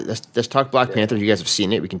let's talk Black Panther. You guys have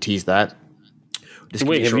seen it. We can tease that.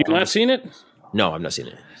 Wait, have you not seen it? No, I've not seen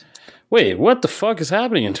it. Wait, what the fuck is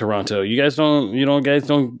happening in Toronto? You guys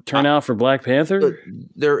don't turn out for Black Panther?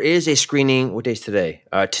 There is a screening. What day is today?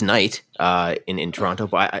 Tonight, in Toronto.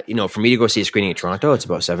 But for me to go see a screening in Toronto, it's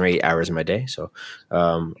about 7 or 8 hours in my day. So,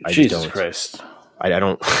 Jesus Christ, I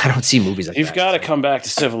don't see movies like that. You've got to come back to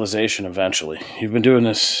civilization eventually. You've been doing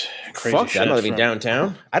this crazy Fuck shit. I'm not living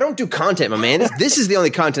downtown. I don't do content, my man. This is the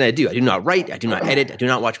only content I do. I do not write. I do not edit. I do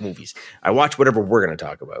not watch movies. I watch whatever we're going to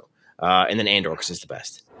talk about. And then Andor, because it's the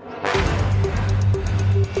best.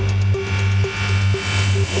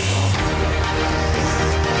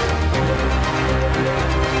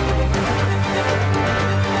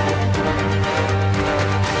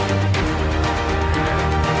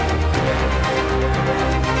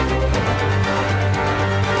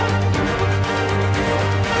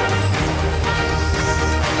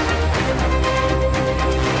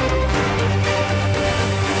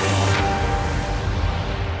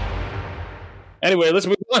 Anyway, let's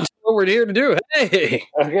move on to what we're here to do. Hey.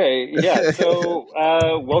 Okay, yeah. So,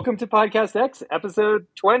 welcome to Podcast X, episode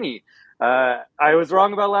 20. I was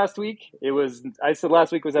wrong about last week. I said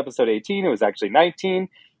last week was episode 18. It was actually 19.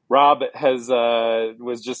 Rob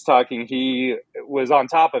was just talking. He was on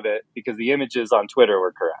top of it because the images on Twitter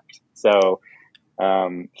were correct. So,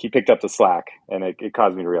 he picked up the slack, and it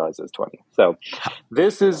caused me to realize it was 20. So,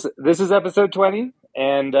 this is episode 20.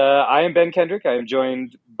 And I am Ben Kendrick. I am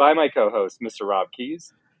joined by my co-host, Mr. Rob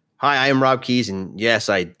Keys. Hi, I am Rob Keys, and yes,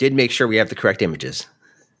 I did make sure we have the correct images.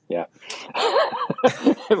 Yeah. It's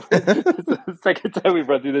the second time we've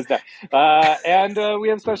run through this now. And we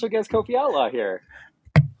have special guest Kofi Outlaw here.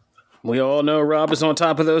 We all know Rob is on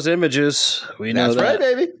top of those images. We know That's right,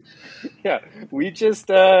 baby. Yeah, we just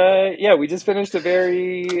finished a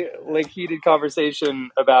very heated conversation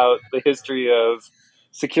about the history of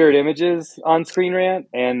secured images on Screen Rant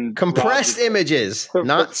and compressed images,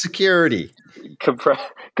 not security.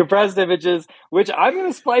 Compressed images, which I'm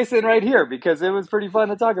going to splice in right here because it was pretty fun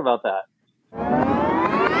to talk about that.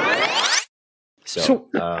 So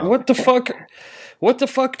what the fuck? What the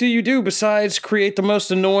fuck do you do besides create the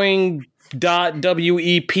most annoying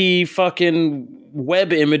 .wep fucking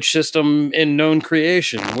web image system in known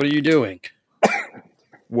creation? What are you doing?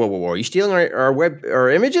 Whoa! Are you stealing our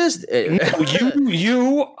images?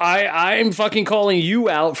 No, I'm fucking calling you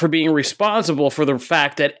out for being responsible for the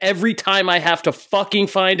fact that every time I have to fucking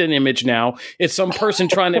find an image now, it's some person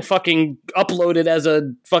trying to fucking upload it as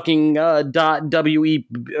a fucking .web.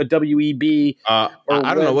 I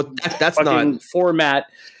don't know what that's not format.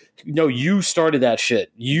 No, you started that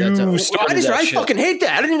shit. I fucking hate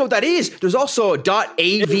that. I don't even know what that is. There's also a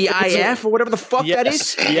 .avif or whatever the fuck that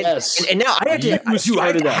is. Yes. And now I have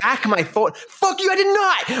to hack my phone. Fuck you, I did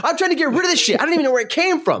not. I'm trying to get rid of this shit. I don't even know where it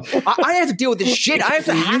came from. I have to deal with this shit. I have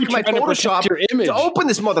to hack my Photoshop to open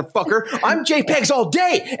this motherfucker. I'm JPEGs all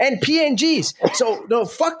day and PNGs. So, no,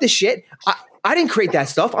 fuck this shit. I didn't create that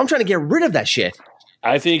stuff. I'm trying to get rid of that shit.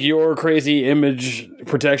 I think your crazy image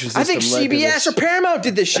protection system. I think CBS or Paramount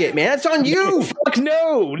did this shit, man. It's on you. Fuck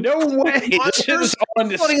no way. This is on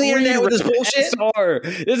the internet with this bullshit. SR.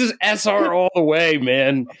 This is SR all the way,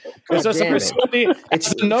 man. It's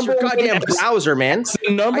the number one goddamn browser, man. It's the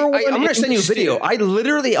number one. I'm gonna send you a video. I'm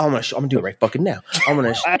gonna do it right fucking now.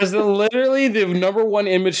 As literally the number one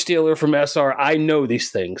image stealer from SR. I know these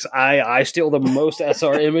things. I steal the most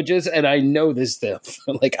SR images, and I know this stuff.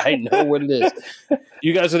 I know what it is.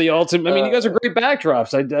 You guys are the ultimate. I mean, you guys are great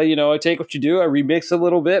backdrops. I take what you do, I remix a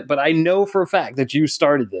little bit, but I know for a fact that you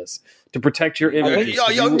started this to protect your images.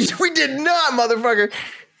 We did not, motherfucker.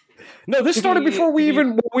 No, this started before we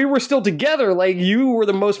were still together. You were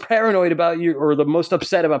the most paranoid about or the most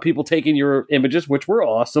upset about people taking your images, which were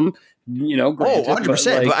awesome. Granted,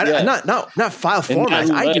 100%. But not file formats.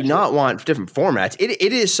 I do not want different formats.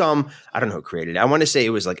 It is some, I don't know who created it. I want to say it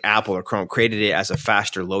was Apple or Chrome created it as a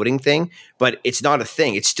faster loading thing, but it's not a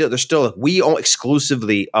thing. We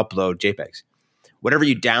exclusively upload JPEGs. Whatever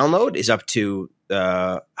you download is up to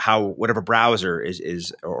whatever browser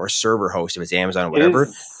is or server host, if it's Amazon or whatever.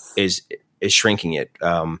 Is shrinking it.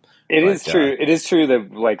 It is true. It is true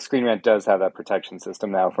that Screen Rant does have that protection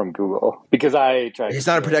system now from Google because I tried. It's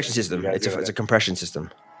not a protection system. It's a compression system.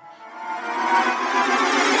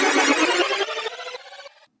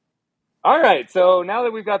 All right. So now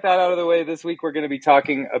that we've got that out of the way, this week we're going to be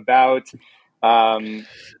talking about. I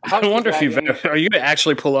wonder if are you gonna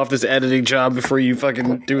actually pull off this editing job before you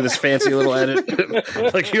fucking do this fancy little edit?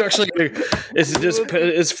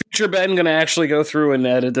 Is future Ben gonna actually go through and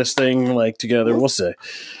edit this thing together? We'll see.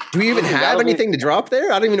 Do we even have anything to drop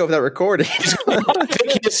there? I don't even know if that recorded. I think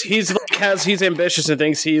he's ambitious and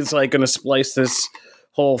thinks he's like going to splice this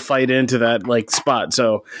whole fight into that like spot.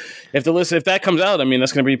 So if that comes out, I mean,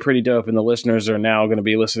 that's going to be pretty dope. And the listeners are now going to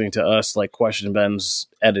be listening to us like question Ben's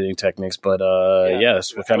editing techniques. But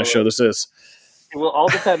yes, what kind of show this is. It will all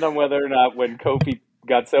depend on whether or not when Kofi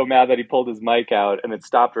got so mad that he pulled his mic out and it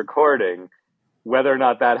stopped recording, whether or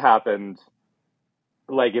not that happened.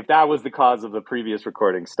 Like if that was the cause of the previous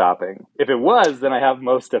recording stopping. If it was, then I have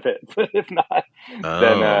most of it. But if not,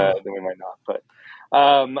 then we might not.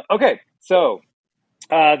 But okay, so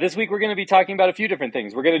this week we're going to be talking about a few different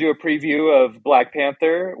things. We're going to do a preview of Black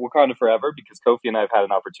Panther, Wakanda Forever, because Kofi and I have had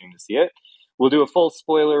an opportunity to see it. We'll do a full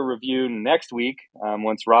spoiler review next week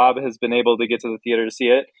once Rob has been able to get to the theater to see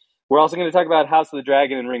it. We're also going to talk about House of the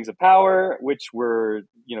Dragon and Rings of Power, which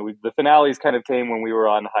the finales kind of came when we were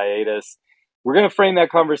on hiatus. We're going to frame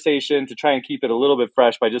that conversation to try and keep it a little bit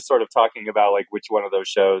fresh by just sort of talking about like which one of those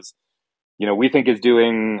shows, we think is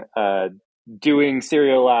doing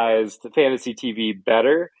serialized fantasy TV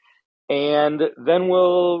better. And then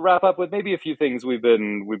we'll wrap up with maybe a few things we've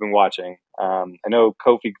been watching. I know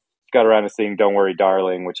Kofi got around to seeing Don't Worry,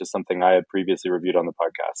 Darling, which is something I had previously reviewed on the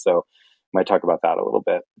podcast. So might talk about that a little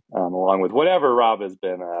bit, along with whatever Rob has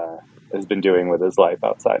been doing with his life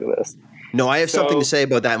outside of this. No, I have something to say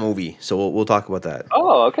about that movie, so we'll talk about that.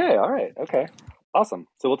 Oh, okay, all right, okay, awesome.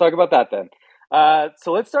 So we'll talk about that then.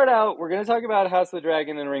 So let's start out. We're going to talk about House of the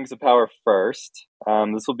Dragon and Rings of Power first.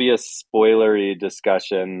 This will be a spoilery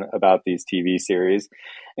discussion about these TV series,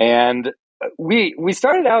 and we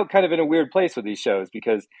started out kind of in a weird place with these shows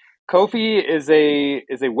because Kofi is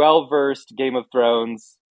a well-versed Game of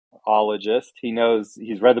Thrones ologist.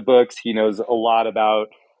 He's read the books. He knows a lot about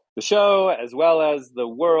the show as well as the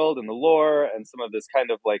world and the lore and some of this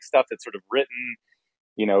kind of like stuff that's sort of written,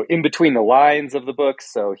 in between the lines of the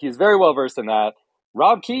books. So he's very well versed in that.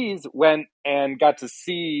 Rob Keyes went and got to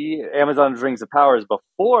see Amazon's Rings of Powers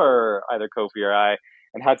before either Kofi or I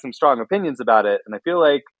and had some strong opinions about it. And I feel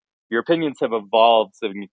like your opinions have evolved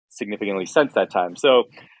significantly since that time. So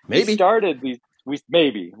maybe we started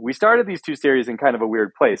these two series in kind of a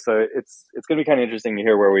weird place. So it's going to be kind of interesting to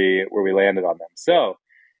hear where we landed on them. So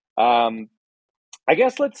I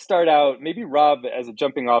guess let's start out, maybe Rob, as a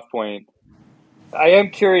jumping off point. I am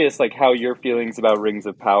curious, like how your feelings about Rings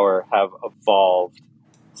of Power have evolved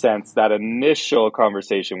since that initial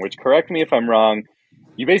conversation, which, correct me if I'm wrong,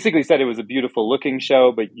 you basically said it was a beautiful looking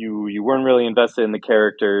show, but you weren't really invested in the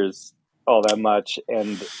characters all that much.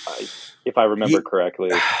 And if I remember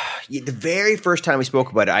correctly, the very first time we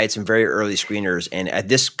spoke about it, I had some very early screeners, and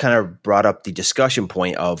this kind of brought up the discussion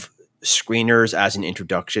point of screeners as an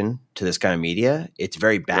introduction to this kind of media. It's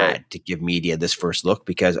very bad to give media this first look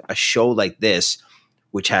because a show like this,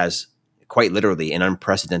 which has quite literally an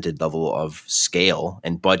unprecedented level of scale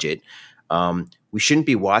and budget, we shouldn't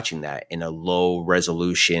be watching that in a low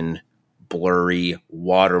resolution, blurry,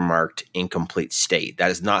 watermarked, incomplete state. That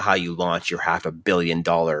is not how you launch your $500 million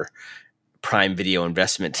Prime Video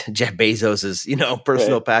investment, Jeff Bezos's,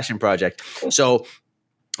 personal passion project. So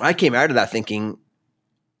I came out of that thinking,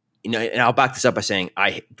 and I'll back this up by saying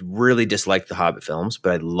I really disliked the Hobbit films,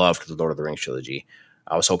 but I loved the Lord of the Rings trilogy.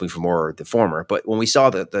 I was hoping for more of the former, but when we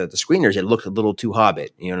saw the screeners, it looked a little too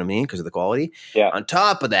Hobbit. You know what I mean? Because of the quality. Yeah. On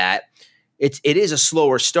top of that, it is a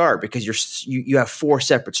slower start because you have four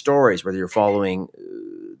separate stories, whether you're following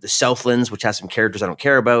the Southlands, which has some characters I don't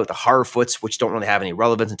care about, the Harfoots, which don't really have any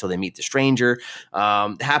relevance until they meet the stranger.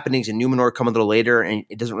 The happenings in Numenor come a little later, and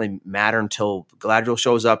it doesn't really matter until Galadriel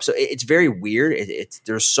shows up. So it's very weird.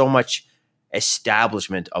 There's so much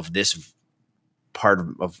establishment of this part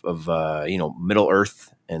of Middle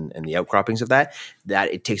Earth and the outcroppings of that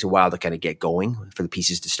it takes a while to kind of get going for the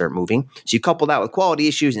pieces to start moving. So you couple that with quality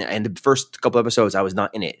issues, and the first couple episodes I was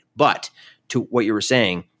not in it. But to what you were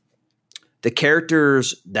saying, the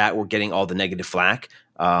characters that were getting all the negative flack,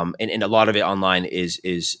 and a lot of it online is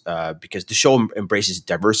because the show embraces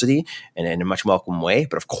diversity in a much welcome way.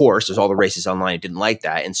 But of course, there's all the races online who didn't like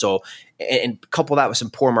that. And so, and couple that with some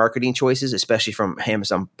poor marketing choices, especially from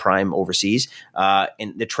Amazon Prime overseas.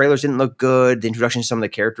 And the trailers didn't look good. The introduction to some of the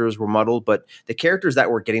characters were muddled. But the characters that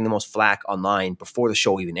were getting the most flack online before the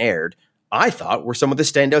show even aired, I thought were some of the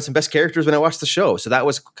standouts and best characters when I watched the show. So that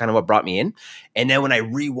was kind of what brought me in. And then when I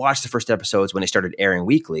rewatched the first episodes, when they started airing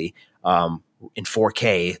weekly in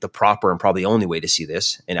 4K, the proper and probably only way to see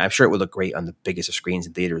this, and I'm sure it would look great on the biggest of screens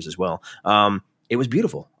in theaters as well. It was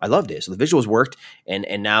beautiful. I loved it. So the visuals worked.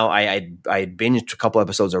 And now I binged a couple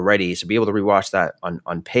episodes already. So be able to rewatch that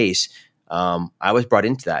on pace, I was brought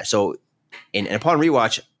into that. So and upon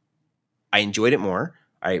rewatch, I enjoyed it more.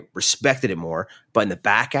 I respected it more, but in the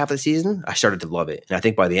back half of the season, I started to love it. And I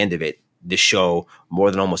think by the end of it, this show,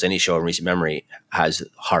 more than almost any show in recent memory, has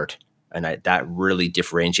heart. And that really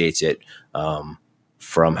differentiates it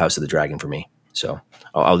from House of the Dragon for me. So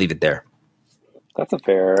I'll leave it there. I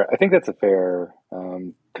think that's a fair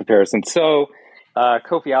comparison. So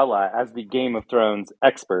Kofi Outlaw, as the Game of Thrones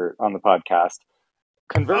expert on the podcast.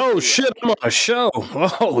 Oh shit, I'm on a show.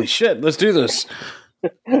 Holy shit, let's do this.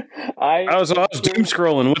 I was doom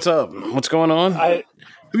scrolling. What's up? What's going on? Have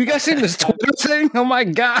you guys seen this Twitter thing? Oh my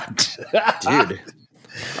god, dude!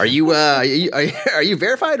 Are you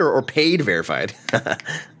verified or paid verified?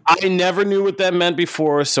 I never knew what that meant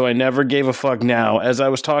before, so I never gave a fuck now. As I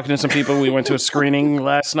was talking to some people, we went to a screening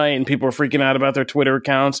last night, and people were freaking out about their Twitter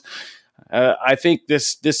accounts. I think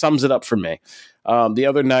this sums it up for me. The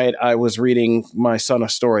other night, I was reading my son a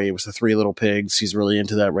story. It was The Three Little Pigs. He's really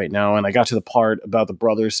into that right now. And I got to the part about the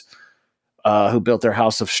brothers who built their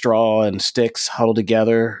house of straw and sticks huddled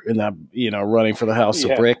together in that, running for the house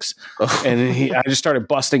of bricks. And I just started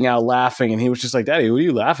busting out laughing. And he was just like, Daddy, what are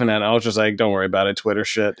you laughing at? And I was just like, don't worry about it, Twitter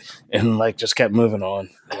shit. And just kept moving on.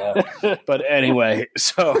 Yeah. But anyway,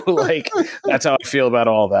 so that's how I feel about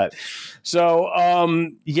all that. So,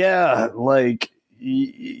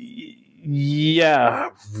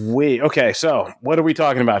 okay. So, what are we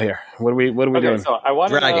talking about here? What are we doing? So I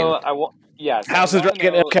want to know. House of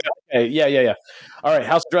Dragon. Okay. Yeah. All right.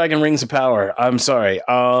 House of Dragon, Rings of Power. I'm sorry.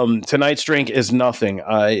 Tonight's drink is nothing.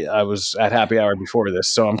 I was at happy hour before this,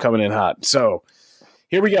 so I'm coming in hot. So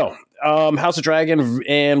here we go. House of Dragon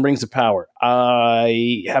and Rings of Power.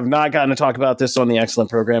 I have not gotten to talk about this on the excellent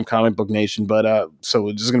program, Comic Book Nation, but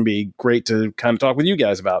so this is going to be great to kind of talk with you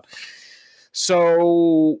guys about.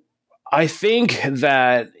 So I think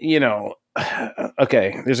that,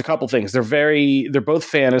 okay, there's a couple things. They're both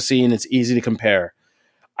fantasy and it's easy to compare.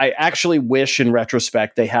 I actually wish in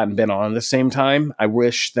retrospect they hadn't been on at the same time. I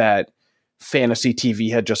wish that fantasy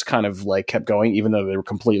TV had just kind of kept going, even though they were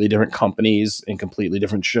completely different companies and completely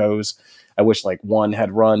different shows. I wish one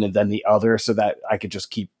had run and then the other so that I could just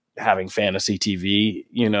keep having fantasy TV,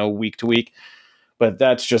 week to week. But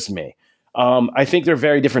that's just me. I think they're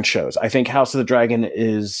very different shows. I think House of the Dragon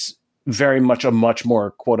is very much a much more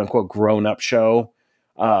quote unquote grown up show.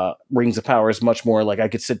 Rings of Power is much more I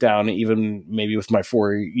could sit down even maybe with my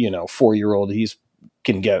 4-year-old. He's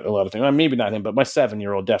can get a lot of things. Maybe not him, but my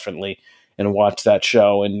 7-year-old definitely, and watch that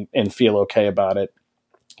show and feel okay about it.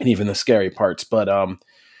 And even the scary parts, but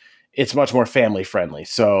it's much more family friendly.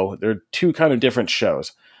 So they're two kind of different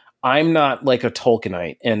shows. I'm not a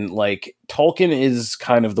Tolkienite, and Tolkien is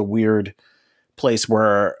kind of the weird place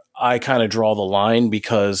where I kind of draw the line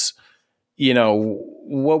because,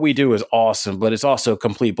 what we do is awesome, but it's also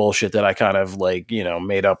complete bullshit that I kind of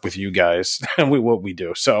made up with you guys and what we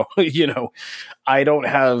do. So, I don't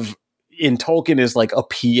have in Tolkien is a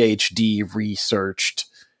PhD researched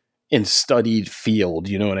and studied field.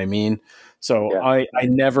 You know what I mean? So yeah. I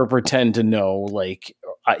never pretend to know,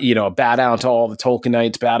 bow down to all the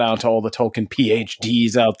Tolkienites, bow down to all the Tolkien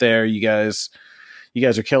PhDs out there. You guys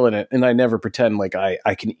are killing it. And I never pretend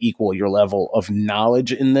I can equal your level of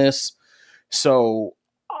knowledge in this. So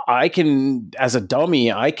I can, as a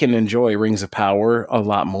dummy, I can enjoy Rings of Power a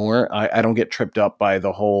lot more. I don't get tripped up by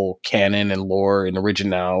the whole canon and lore and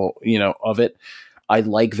original, of it. I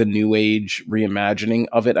like the new age reimagining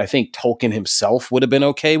of it. I think Tolkien himself would have been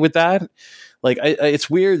okay with that. It's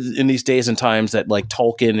weird in these days and times that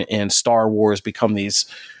Tolkien and Star Wars become these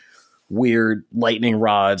weird lightning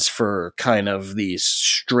rods for kind of these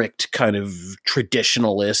strict kind of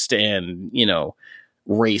traditionalist and,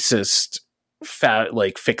 racist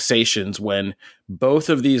fixations, when both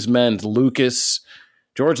of these men,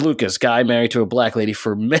 George Lucas, guy married to a black lady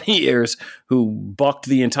for many years, who bucked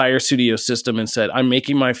the entire studio system and said, I'm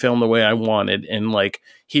making my film the way I wanted. And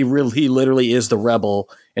he literally is the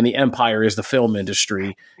rebel and the empire is the film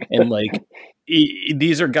industry. And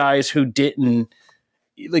these are guys who didn't,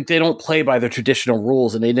 they don't play by the traditional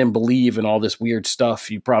rules, and they didn't believe in all this weird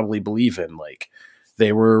stuff you probably believe in.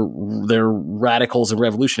 They're radicals and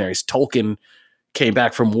revolutionaries. Tolkien came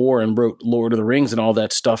back from war and wrote Lord of the Rings and all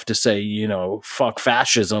that stuff to say, fuck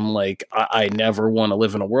fascism. I never want to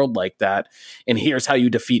live in a world like that. And here's how you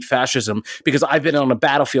defeat fascism, because I've been on a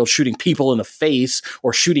battlefield shooting people in the face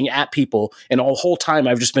or shooting at people. And the whole time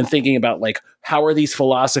I've just been thinking about how are these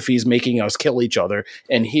philosophies making us kill each other?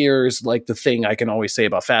 And here's the thing I can always say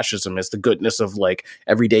about fascism is the goodness of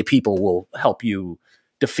everyday people will help you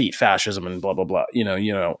defeat fascism and blah, blah, blah.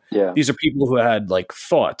 Yeah. These are people who had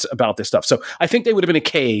thoughts about this stuff. So I think they would have been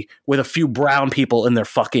okay with a few brown people in their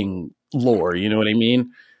fucking lore. You know what I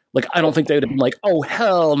mean? I don't think they would have been oh,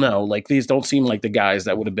 hell no. These don't seem like the guys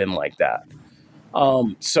that would have been like that.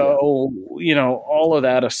 So, all of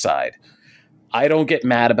that aside, I don't get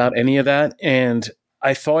mad about any of that. And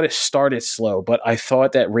I thought it started slow, but I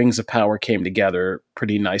thought that Rings of Power came together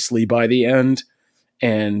pretty nicely by the end.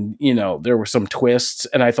 And, there were some twists,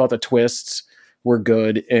 and I thought the twists were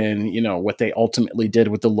good. And, what they ultimately did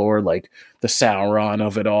with the lore, like the Sauron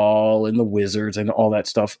of it all and the wizards and all that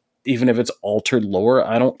stuff, even if it's altered lore,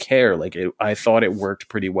 I don't care. I thought it worked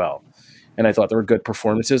pretty well. And I thought there were good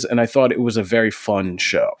performances, and I thought it was a very fun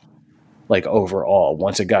show, overall,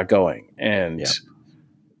 once it got going. And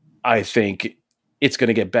I think it's going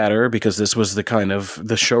to get better because this was the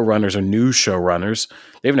showrunners are new showrunners.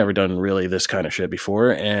 They've never done really this kind of shit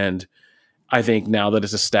before. And I think now that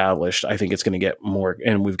it's established, I think it's going to get more,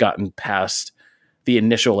 and we've gotten past the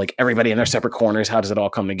initial, everybody in their separate corners. How does it all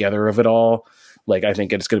come together of it all? I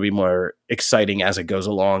think it's going to be more exciting as it goes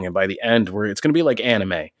along. And by the end, where it's going to be like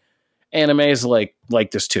anime. Anime is like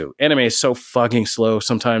this too. Anime is so fucking slow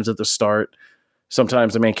sometimes at the start.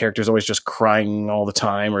 Sometimes the main character is always just crying all the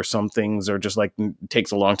time, or some things are just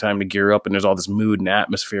takes a long time to gear up, and there's all this mood and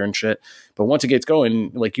atmosphere and shit. But once it gets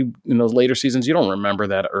going, in those later seasons, you don't remember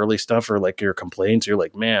that early stuff or your complaints. You're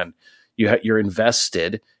like, man, you're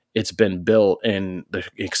invested. It's been built, and the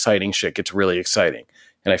exciting shit gets really exciting.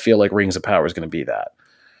 And I feel like Rings of Power is going to be that.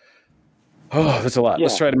 Oh, that's a lot. Yeah.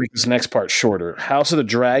 Let's try to make this next part shorter. House of the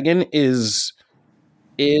Dragon is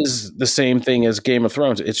the same thing as Game of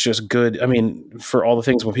Thrones. It's just good. I mean, for all the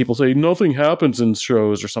things when people say nothing happens in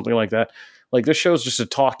shows or something like that, this show's just a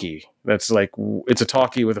talkie. That's it's a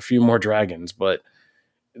talkie with a few more dragons, but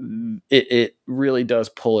it really does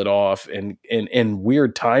pull it off, and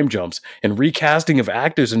weird time jumps and recasting of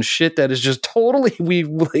actors and shit that is just totally we've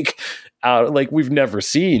never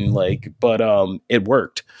seen, but it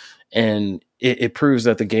worked. And it proves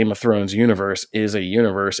that the Game of Thrones universe is a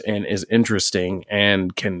universe and is interesting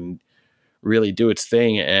and can really do its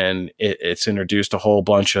thing. And it's introduced a whole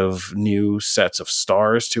bunch of new sets of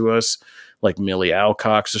stars to us. Like Millie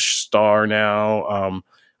Alcock's a star now.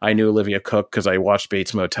 I knew Olivia Cooke because I watched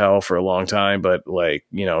Bates Motel for a long time, but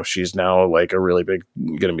she's now a really big,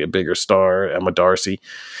 going to be a bigger star. Emma Darcy,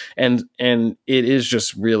 and it is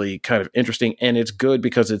just really kind of interesting, and it's good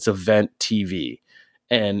because it's event TV.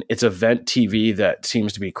 And it's event TV that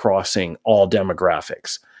seems to be crossing all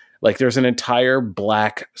demographics. There's an entire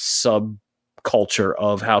Black subculture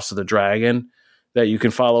of House of the Dragon that you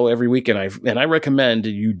can follow every week. And I recommend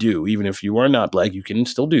you do, even if you are not Black, you can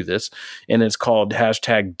still do this. And it's called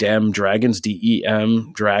 #DemDragons,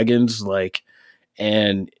 DEM Dragons.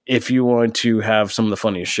 And if you want to have some of the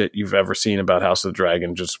funniest shit you've ever seen about House of the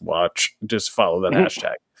Dragon, just follow that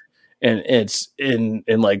hashtag. And it's in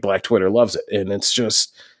Black Twitter loves it. And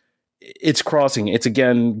it's crossing. It's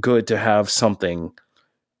again good to have something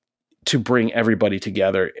to bring everybody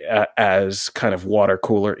together as kind of water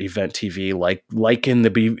cooler event TV, in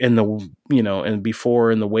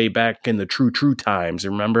the way back in the true times.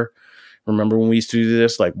 Remember when we used to do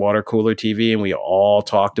this, water cooler TV, and we all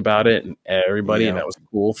talked about it and everybody, and that was a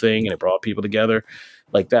cool thing. And it brought people together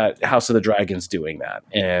that. House of the Dragon's doing that.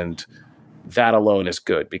 And that alone is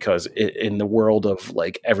good because in the world of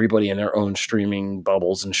everybody in their own streaming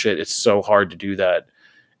bubbles and shit, it's so hard to do that.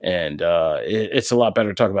 And it's a lot better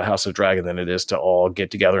to talk about House of Dragon than it is to all get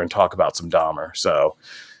together and talk about some Dahmer. So,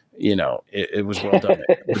 it was well done.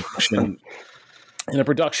 And the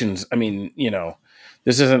productions, I mean,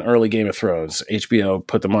 this isn't early Game of Thrones. HBO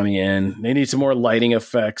put the money in. They need some more lighting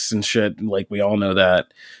effects and shit. We all know that.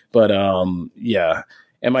 But yeah.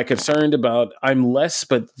 Am I concerned about? I'm less,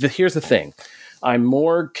 but here's the thing. I'm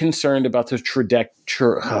more concerned about the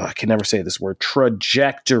I can never say this word,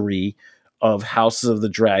 trajectory of Houses of the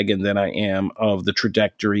Dragon than I am of the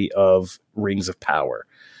trajectory of Rings of Power.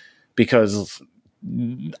 Because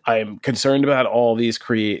I'm concerned about all these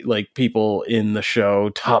people in the show,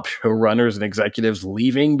 top showrunners and executives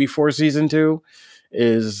leaving before season 2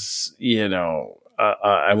 is,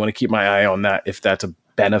 I want to keep my eye on that, if that's a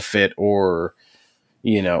benefit or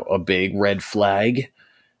a big red flag,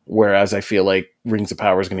 whereas I feel like Rings of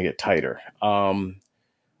Power is going to get tighter.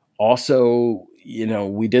 Also,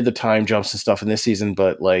 we did the time jumps and stuff in this season,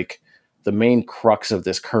 but the main crux of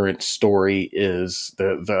this current story is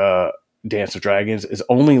the Dance of Dragons is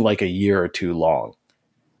only a year or two long,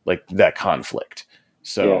 that conflict.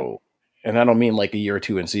 So, and I don't mean a year or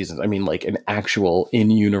two in seasons. I mean an actual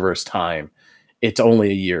in-universe time. It's only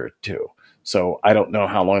a year or two. So I don't know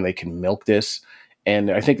how long they can milk this.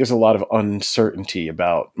 And I think there's a lot of uncertainty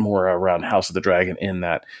about more around House of the Dragon in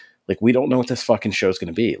that, we don't know what this fucking show is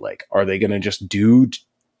going to be. Are they going to just do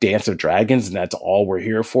Dance of Dragons and that's all we're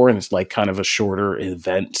here for, and it's like kind of a shorter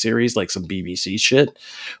event series, like some BBC shit?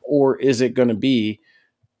 Or is it going to be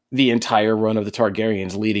the entire run of the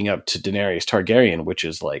Targaryens leading up to Daenerys Targaryen, which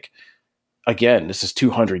is like, again, this is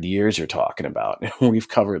 200 years you're talking about. We've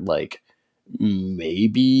covered like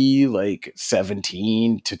maybe like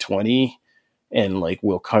 17 to 20, and like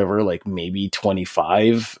we'll cover like maybe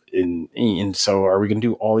 25. And so are we going to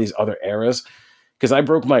do all these other eras? Because I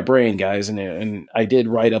broke my brain, guys, and I did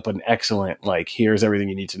write up an excellent, like, here's everything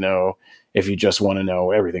you need to know if you just want to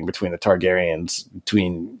know everything between the Targaryens,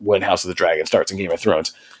 between when House of the Dragon starts and Game of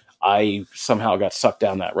Thrones. I somehow got sucked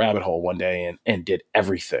down that rabbit hole one day and did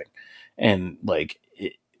everything. And like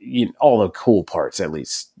all the cool parts, at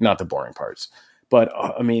least, not the boring parts. But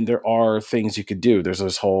I mean, there are things you could do. There's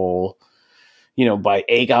this whole, by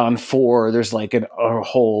Aegon IV, there's like a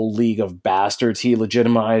whole league of bastards he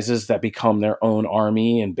legitimizes that become their own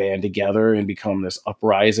army and band together and become this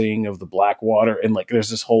uprising of the Blackwater. And like, there's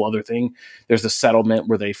this whole other thing. There's the settlement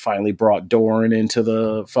where they finally brought Dorne into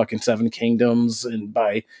the fucking Seven Kingdoms, and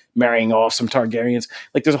by marrying off some Targaryens,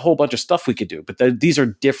 like there's a whole bunch of stuff we could do. But these are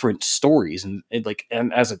different stories, and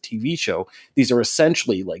as a TV show, these are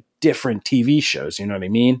essentially like different TV shows. You know what I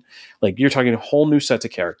mean? Like you're talking whole new sets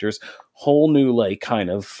of characters, whole new like kind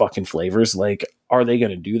of fucking flavors. Like, are they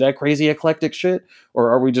going to do that crazy eclectic shit,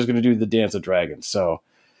 or are we just going to do the Dance of Dragons? So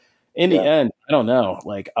in the end, I don't know.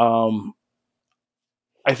 Like, I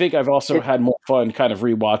think I've also had more fun kind of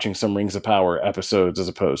rewatching some Rings of Power episodes as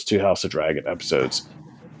opposed to House of Dragon episodes.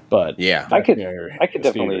 But yeah, I could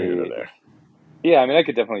definitely, yeah, I mean, I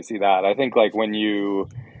could definitely see that. I think like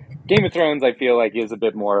Game of Thrones, I feel like is a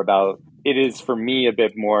bit more about, it is for me a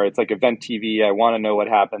bit more, it's like event TV. I want to know what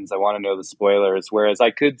happens. I want to know the spoilers. Whereas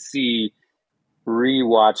I could see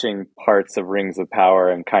rewatching parts of Rings of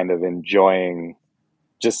Power and kind of enjoying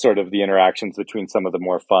just sort of the interactions between some of the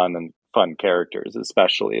more fun characters,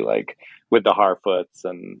 especially like with the Harfoots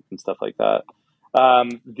and stuff like that.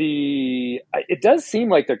 It does seem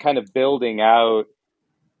like they're kind of building out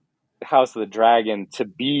House of the Dragon to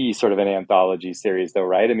be sort of an anthology series, though,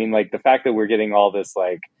 right? I mean, like the fact that we're getting all this,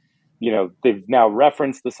 like, they've now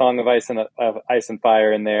referenced the Song of Ice and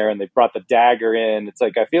Fire in there, and they've brought the dagger in. It's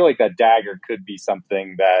like, I feel like that dagger could be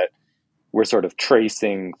something that we're sort of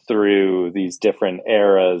tracing through these different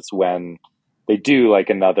eras when they do like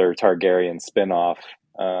another Targaryen spinoff,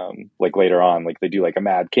 like later on, like they do like a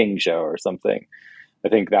Mad King show or something. I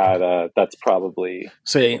think that that's probably.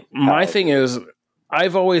 My thing is,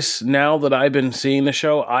 I've always, now that I've been seeing the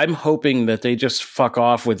show, I'm hoping that they just fuck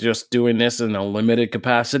off with just doing this in a limited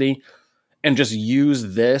capacity and just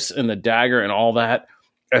use this and the dagger and all that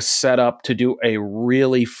as set up to do a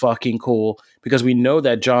really fucking cool, because we know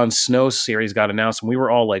that Jon Snow's series got announced and we were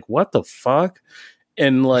all like, what the fuck?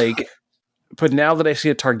 And like, but now that I see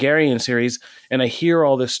a Targaryen series and I hear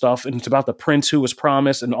all this stuff and it's about the prince who was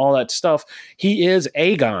promised and all that stuff, he is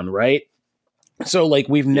Aegon, right? So like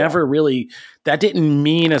we've never really, that didn't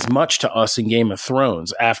mean as much to us in Game of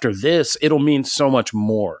Thrones. After this, it'll mean so much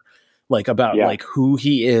more, like about like who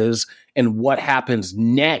he is and what happens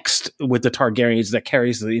next with the Targaryens that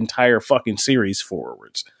carries the entire fucking series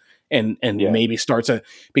forwards. And maybe starts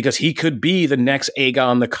because he could be the next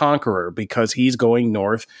Aegon the Conqueror because he's going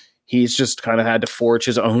north. He's just kind of had to forge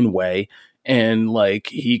his own way. And like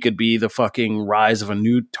he could be the fucking rise of a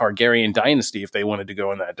new Targaryen dynasty if they wanted to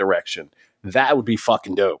go in that direction. That would be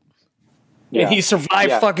fucking dope. Yeah. And he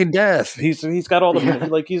survived fucking death. He's got all the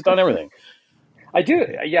like he's done everything. I do.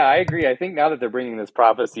 Yeah, I agree. I think now that they're bringing this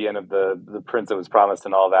prophecy in of the prince that was promised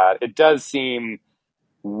and all that, it does seem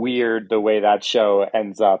weird the way that show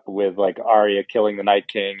ends up with like Arya killing the Night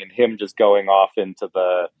King and him just going off into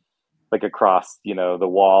the like across, the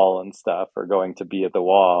wall and stuff, or going to be at the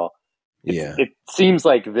wall. It seems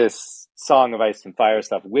like this Song of Ice and Fire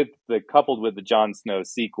stuff coupled with the Jon Snow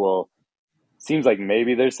sequel seems like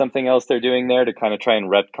maybe there's something else they're doing there to kind of try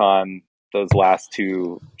and retcon those last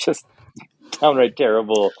two just downright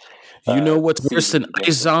terrible. You know what's worse than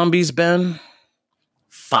ice zombies, Ben?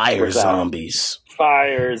 Fire zombies.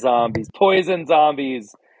 Fire zombies. Poison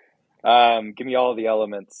zombies. Give me all the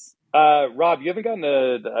elements. Rob, you haven't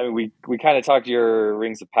gotten we kind of talked your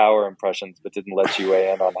Rings of Power impressions, but didn't let you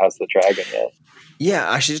weigh in on House of the Dragon yet.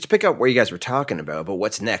 Yeah, actually, just to pick up where you guys were talking about, but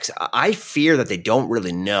what's next? I fear that they don't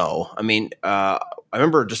really know. I mean, I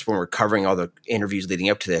remember just when we were covering all the interviews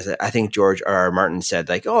leading up to this, I think George R. Martin said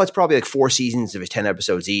like, oh, it's probably like 4 seasons of 10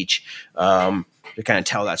 episodes each to kind of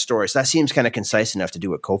tell that story. So that seems kind of concise enough to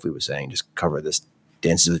do what Kofi was saying, just cover this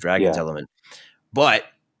Dances with Dragons element. But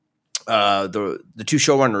the two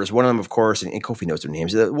showrunners. One of them, of course, and Kofi knows their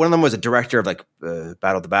names. One of them was a director of like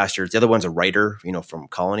Battle of the Bastards. The other one's a writer, from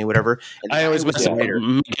Colony, whatever. And I always was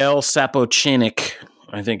Miguel Sapochnik,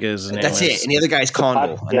 I think is his name. That's it. And the other guy's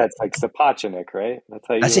Condal. It's like Sapochnik, right? That's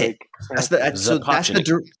how you that's like.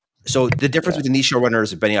 It. So the difference between these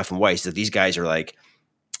showrunners of Benioff and Weiss is that these guys are like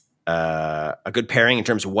a good pairing in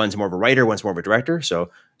terms of one's more of a writer, one's more of a director.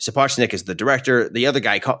 So Sapochnik is the director. The other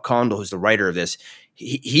guy, Condal, who's the writer of this,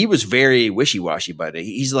 he was very wishy-washy about it.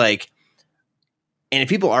 He's like, and if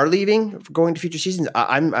people are leaving, going to future seasons,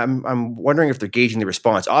 I'm wondering if they're gauging the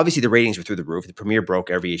response. Obviously, the ratings were through the roof. The premiere broke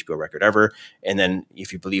every HBO record ever. And then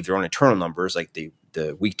if you believe their own internal numbers, like the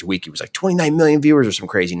week to week, it was like 29 million viewers or some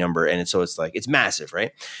crazy number. And so it's like, it's massive,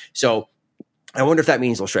 right? So I wonder if that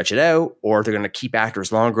means they'll stretch it out, or if they're going to keep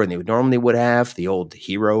actors longer than they normally would have. The old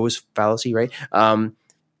heroes fallacy, right?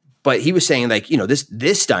 But he was saying, like,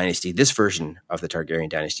 this dynasty, this version of the Targaryen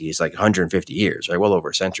dynasty is like 150 years, right? Well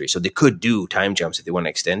over a century. So they could do time jumps if they want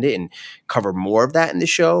to extend it and cover more of that in the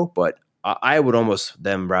show. But I would almost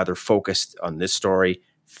them rather focus on this story,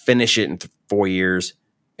 finish it in 4 years,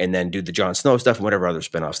 and then do the Jon Snow stuff and whatever other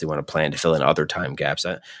spinoffs they want to plan to fill in other time gaps.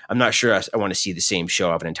 I'm not sure I want to see the same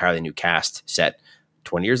show of an entirely new cast set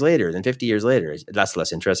 20 years later, then 50 years later. That's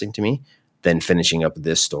less interesting to me than finishing up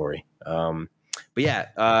this story. But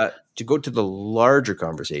yeah, to go to the larger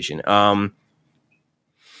conversation,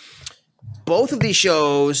 both of these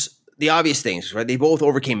shows, the obvious things, right? They both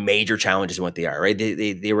overcame major challenges in what they are, right?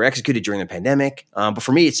 They were executed during the pandemic. But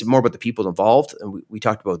for me, it's more about the people involved. And we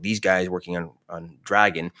talked about these guys working on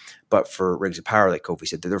Dragon, but for Rings of Power, like Kofi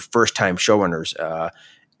said, they're their first time showrunners.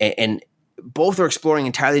 And both are exploring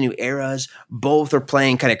entirely new eras. Both are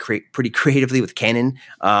playing kind of pretty creatively with canon.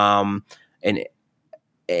 And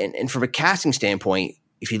from a casting standpoint,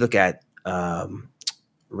 if you look at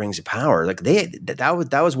Rings of Power, like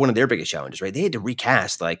that was one of their biggest challenges, right? They had to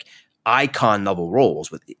recast like icon level roles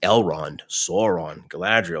with Elrond, Sauron,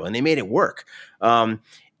 Galadriel, and they made it work. And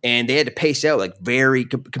they had to pace out like very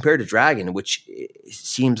compared to Dragon, which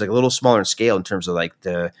seems like a little smaller in scale in terms of like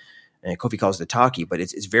and Kofi calls it the talkie, but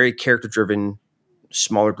it's very character driven,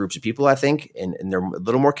 smaller groups of people, I think, and they're a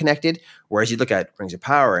little more connected. Whereas you look at Rings of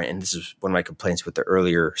Power, and this is one of my complaints with the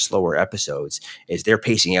earlier, slower episodes, is they're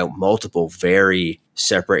pacing out multiple very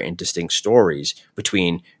separate and distinct stories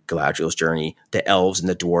between Galadriel's journey, the elves and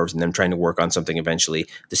the dwarves, and them trying to work on something eventually,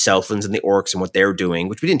 the Southlands and the orcs and what they're doing,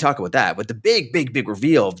 which we didn't talk about that, but the big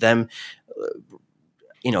reveal of them,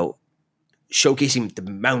 showcasing the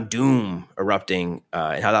Mount Doom erupting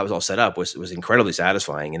and how that was all set up was incredibly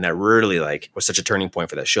satisfying, and that really was such a turning point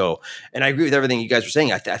for that show. And I agree with everything you guys were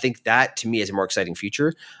saying. I think that to me is a more exciting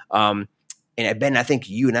future. And Ben, I think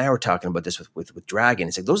you and I were talking about this with Dragon.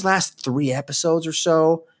 It's like those last 3 episodes or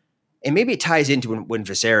so, and maybe it ties into when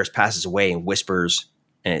Viserys passes away and whispers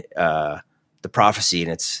the prophecy,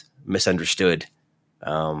 and it's misunderstood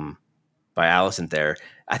by Alicent there.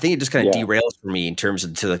 I think it just kind of derails for me in terms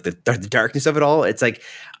of the darkness of it all. It's like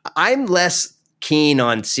I'm less keen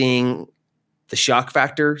on seeing the shock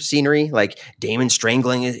factor scenery, like Daemon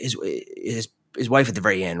strangling his wife at the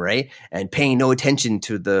very end, right, and paying no attention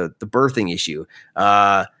to the birthing issue.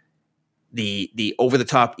 The over the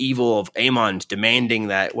top evil of Aemond demanding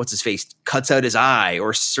that what's his face cuts out his eye,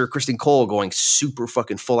 or Sir Criston Cole going super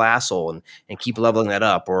fucking full asshole and keep leveling that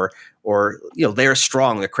up, or Larys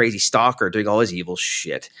Strong, the crazy stalker, doing all his evil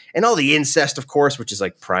shit, and all the incest, of course, which is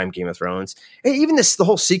like prime Game of Thrones. And even the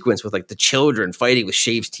whole sequence with like the children fighting with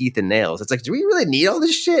shaved teeth and nails. It's like, do we really need all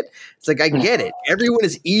this shit? It's like, I get it. Everyone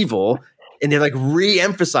is evil, and they're like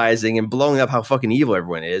re-emphasizing and blowing up how fucking evil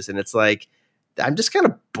everyone is, and it's like, I'm just kind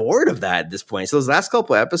of bored of that at this point. So those last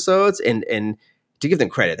couple episodes, and to give them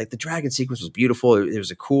credit, like the dragon sequence was beautiful. It was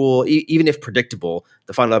a cool, even if predictable,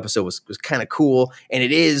 the final episode was kind of cool. And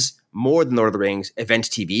it is more than Lord of the Rings event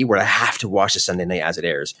TV, where I have to watch the Sunday night as it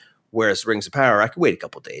airs. Whereas Rings of Power, I could wait a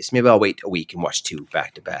couple days. Maybe I'll wait a week and watch 2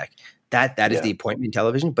 back to back. That is the appointment in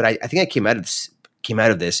television. But I think I came out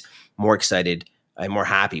of this more excited. I'm more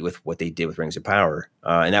happy with what they did with Rings of Power.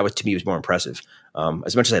 And that was, to me, was more impressive.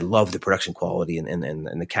 As much as I love the production quality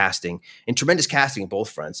and the casting, and tremendous casting on both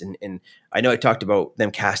fronts. And I know I talked about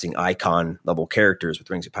them casting icon level characters with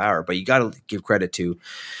Rings of Power, but you got to give credit to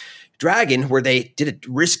Dragon, where they did a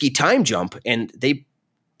risky time jump and they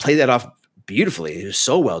played that off beautifully. It was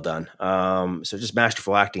so well done. So just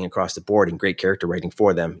masterful acting across the board and great character writing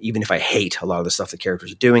for them, even if I hate a lot of the stuff the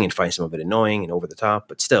characters are doing and find some of it annoying and over the top,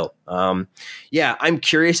 but still, I'm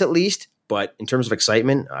curious at least, but in terms of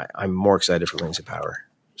excitement, I'm more excited for Rings of Power.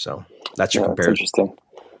 So that's your comparison. That's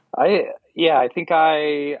interesting. I think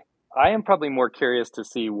I am probably more curious to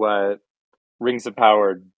see what Rings of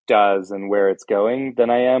Power does and where it's going than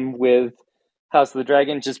I am with House of the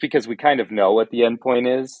Dragon, just because we kind of know what the end point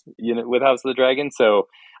is, with House of the Dragon. So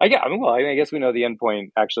I guess we know the end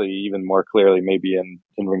point actually even more clearly maybe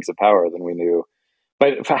in Rings of Power than we knew.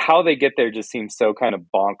 But for how they get there just seems so kind of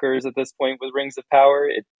bonkers at this point with Rings of Power.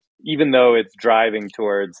 Even though it's driving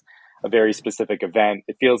towards a very specific event,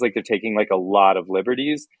 it feels like they're taking like a lot of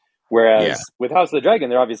liberties. Whereas with House of the Dragon,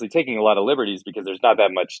 they're obviously taking a lot of liberties because there's not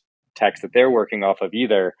that much text that they're working off of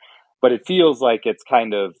either. But it feels like it's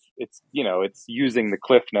using the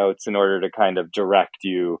cliff notes in order to kind of direct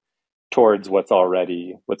you towards what's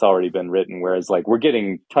already been written. Whereas like we're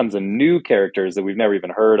getting tons of new characters that we've never even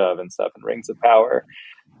heard of and stuff in Rings of Power.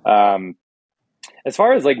 As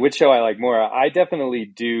far as like which show I like more, I definitely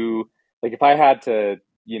do. Like if I had to,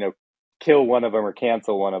 kill one of them or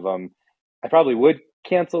cancel one of them, I probably would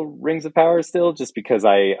cancel Rings of Power still, just because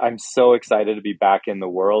I'm so excited to be back in the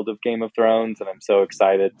world of Game of Thrones, and I'm so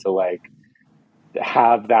excited to like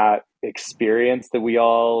have that experience that we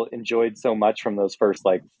all enjoyed so much from those first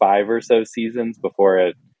like 5 or so seasons before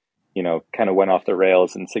it, kind of went off the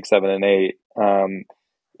rails in 6, 7, and 8.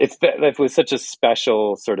 That was such a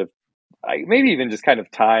special sort of, maybe even just kind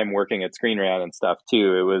of time working at Screen Rant and stuff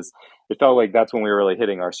too. It felt like that's when we were really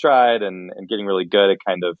hitting our stride and getting really good at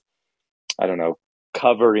kind of, I don't know,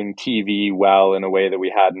 covering TV well in a way that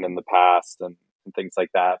we hadn't in the past and things like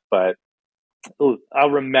that. But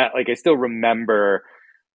I still remember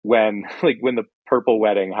when the Purple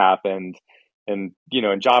Wedding happened and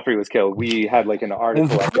Joffrey was killed. We had like an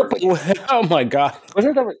article. Oh my god!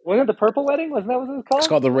 Wasn't it the Purple Wedding? Wasn't that what it was called? It's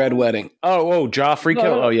called the Red Wedding. Oh, Joffrey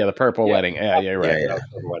killed. No. Oh yeah, the Purple Wedding. Yeah, you're right. Yeah,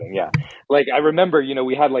 Purple Wedding. Yeah, like I remember,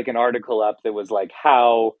 we had like an article up that was like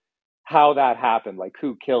how that happened, like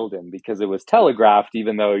who killed him, because it was telegraphed,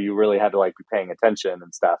 even though you really had to like be paying attention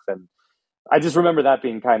and stuff. And I just remember that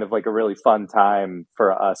being kind of like a really fun time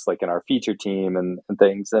for us, like in our feature team and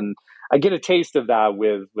things. And I get a taste of that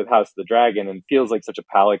with House of the Dragon, and feels like such a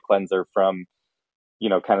palate cleanser from,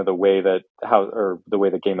 kind of the way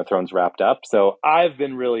that Game of Thrones wrapped up. So I've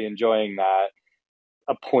been really enjoying that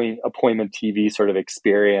appointment TV sort of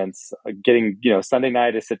experience, getting, Sunday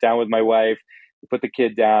night to sit down with my wife, put the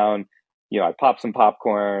kid down, I pop some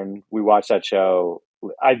popcorn, we watch that show.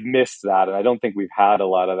 I've missed that. And I don't think we've had a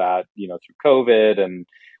lot of that, through COVID, and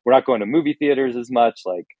we're not going to movie theaters as much.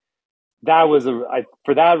 Like that was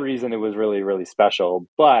for that reason, it was really, really special.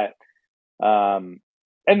 But, and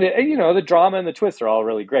the drama and the twists are all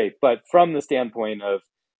really great, but from the standpoint of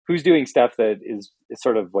who's doing stuff that is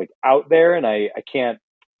sort of like out there, and I can't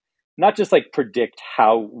not just like predict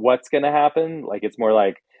what's going to happen. Like, it's more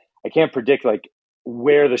like, I can't predict like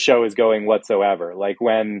where the show is going whatsoever. Like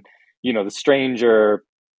when, the Stranger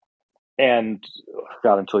and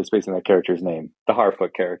God, I'm totally spacing that character's name, the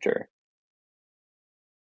Harfoot character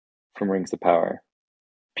from Rings of Power.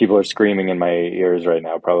 People are screaming in my ears right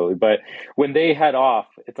now, probably. But when they head off,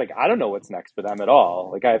 it's like, I don't know what's next for them at all.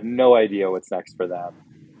 Like, I have no idea what's next for them.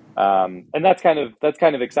 And that's kind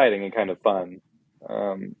of exciting and kind of fun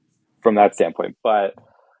from that standpoint. But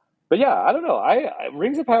yeah, I don't know. I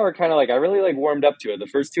Rings of Power kind of like, I really like warmed up to it. The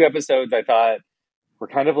first 2 episodes I thought were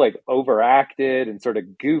kind of like overacted and sort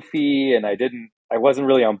of goofy, and I wasn't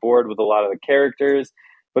really on board with a lot of the characters.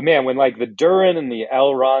 But man, when like the Durin and the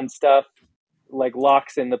Elrond stuff like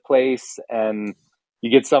locks into place, and you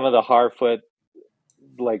get some of the Harfoot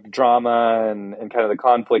like drama and kind of the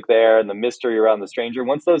conflict there and the mystery around the Stranger,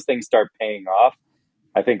 once those things start paying off,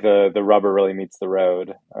 I think the rubber really meets the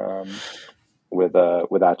road with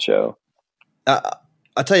that show.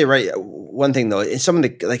 I'll tell you right. One thing though, it's some of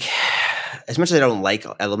the like, as much as I don't like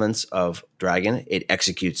elements of Dragon, it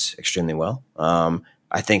executes extremely well.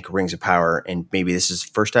 I think Rings of Power, and maybe this is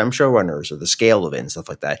first time showrunners or the scale of it and stuff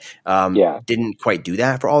like that, didn't quite do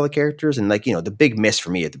that for all the characters. And like, the big miss for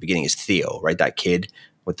me at the beginning is Theo, right? That kid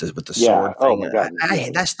with the sword thing. Oh my God.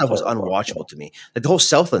 That stuff was unwatchable to me. Like the whole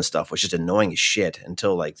Southland stuff was just annoying as shit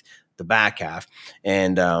until like the back half.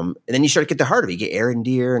 And then you start to get the heart of it. You get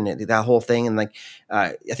Arendir and that whole thing. And like,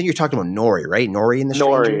 I think you're talking about Nori, right? Nori in the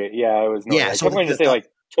Stranger? Nori, yeah, it was Nori. Yeah, so I'm going to say like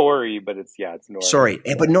Tori, but it's Nori. Sorry,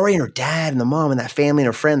 but Nori and her dad and the mom and that family and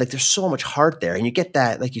her friend, like there's so much heart there, and you get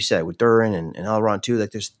that, like you said, with Durin and Elrond too.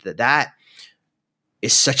 Like there's that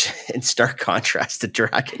is such in stark contrast to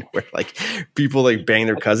Dragon, where like people like bang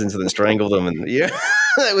their cousins and then strangle them, and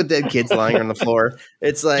with dead kids lying on the floor.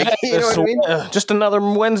 It's like, you know what I mean? Just another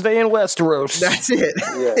Wednesday in Westeros. That's it.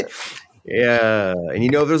 Yeah. Yeah,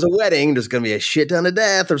 and there's a wedding, there's going to be a shit ton of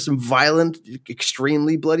death or some violent,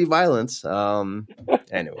 extremely bloody violence.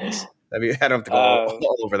 Anyways, I don't have to go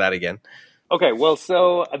all over that again. Okay, well,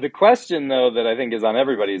 so the question, though, that I think is on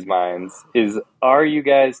everybody's minds is, are you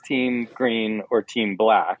guys Team Green or Team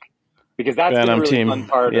Black? Because that's the really fun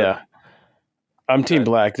part. Yeah. I'm Team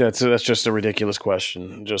Black. That's just a ridiculous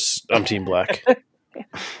question. I'm Team Black. So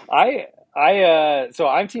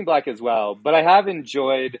I'm Team Black as well, but I have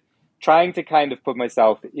enjoyed trying to kind of put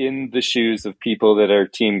myself in the shoes of people that are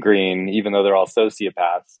Team Green, even though they're all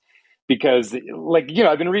sociopaths. Because,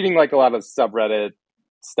 I've been reading a lot of subreddit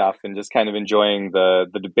stuff and just kind of enjoying the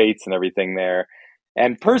debates and everything there.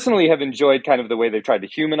 And personally have enjoyed kind of the way they've tried to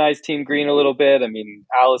humanize Team Green a little bit. I mean,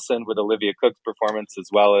 Allison with Olivia Cook's performance as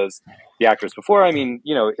well as the actress before. I mean,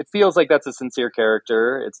 it feels like that's a sincere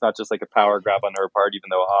character. It's not just like a power grab on her part, even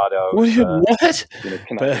though Otto... What?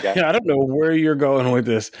 I don't know where you're going with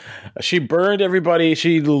this. She burned everybody.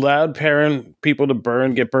 She allowed people to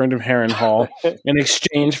get burned in Harrenhal in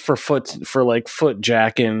exchange for foot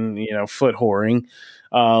jacking, foot whoring.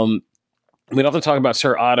 We don't have to talk about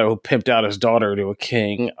Sir Otto, who pimped out his daughter to a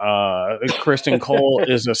king. Kristen Cole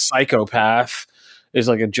is a psychopath, is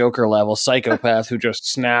like a Joker level psychopath who just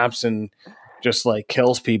snaps and just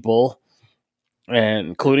kills people, and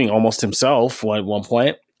including almost himself at one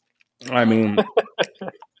point. I mean,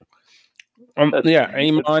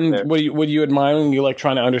 Amon, would you admire when you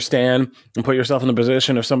trying to understand and put yourself in the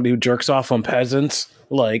position of somebody who jerks off on peasants,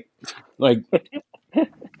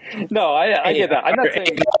 No, I get that. I'm not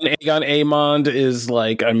saying Aegon Aemond is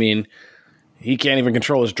he can't even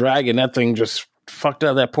control his dragon. That thing just fucked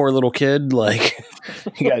up that poor little kid.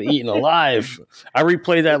 He got eaten alive. I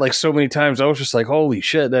replayed that so many times. I was just holy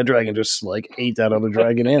shit, that dragon just ate that other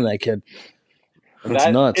dragon and that kid. That's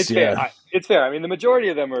nuts. It's fair. It's fair. I mean, the majority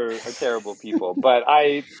of them are terrible people, but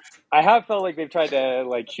I have felt like they've tried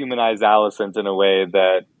to humanize Alicent in a way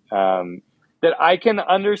that that I can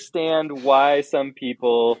understand why some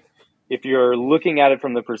people, if you're looking at it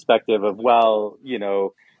from the perspective of,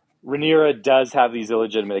 Rhaenyra does have these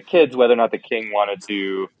illegitimate kids, whether or not the king wanted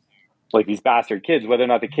to, these bastard kids, whether or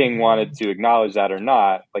not the king wanted to acknowledge that or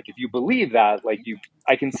not. If you believe that,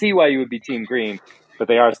 I can see why you would be Team Green, but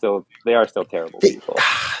they are still terrible people.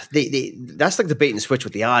 That's the bait and switch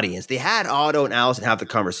with the audience. They had Otto and Allison have the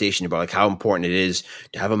conversation about how important it is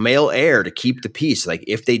to have a male heir to keep the peace.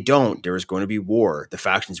 If they don't, there is going to be war. The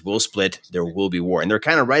factions will split. There will be war, and they're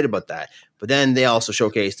kind of right about that. But then they also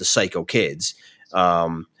showcase the psycho kids,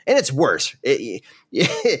 and it's worse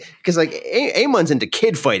because Aemon's into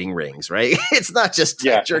kid fighting rings, right? It's not just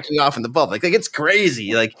jerking off in the public. It's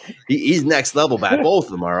crazy. He's next level bad. Both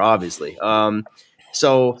of them are obviously.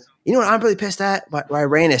 So. You know what I'm really pissed at? Why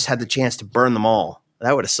Rhaenys had the chance to burn them all.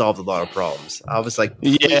 That would have solved a lot of problems. I was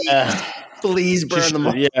please burn them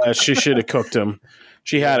all. Yeah, she should have cooked them.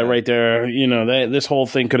 She had it right there. This whole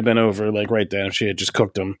thing could have been over right then if she had just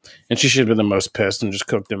cooked them. And she should have been the most pissed and just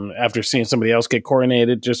cooked them after seeing somebody else get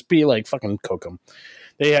coronated. Just be fucking cook them.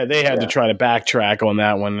 They had to try to backtrack on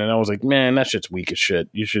that one, and I was like, man, that shit's weak as shit.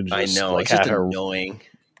 You should just it's just annoying.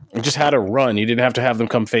 Just had her run. You didn't have to have them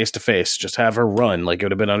come face to face. Just have her run. It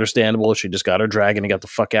would have been understandable if she just got her dragon and got the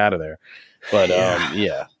fuck out of there. But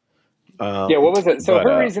what was it? So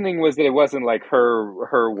her reasoning was that it wasn't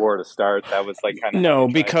her war to start. That was kind of no,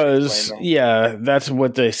 because that's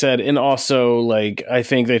what they said. And also I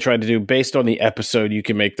think they tried to do, based on the episode, you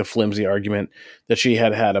can make the flimsy argument that she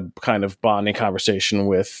had a kind of bonding conversation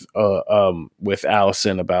with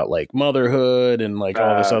Allison about motherhood and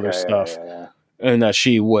all this other stuff. Yeah. And that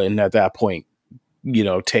she wouldn't at that point,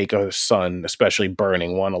 take a son, especially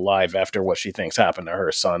burning one alive after what she thinks happened to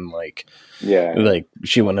her son.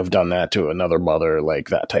 She wouldn't have done that to another mother,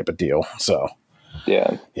 that type of deal. So,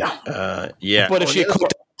 yeah. But if she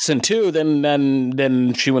cooked Allison too,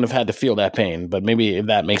 then she wouldn't have had to feel that pain. But maybe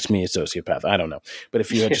that makes me a sociopath. I don't know. But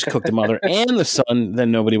if you had just cooked the mother and the son,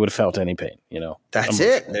 then nobody would have felt any pain. That's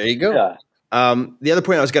it. There you go. Yeah. The other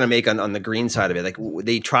point I was going to make on the green side of it,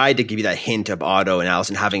 they tried to give you that hint of Otto and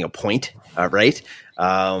Allison having a point, right?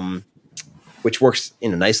 Which works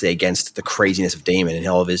nicely against the craziness of Daemon and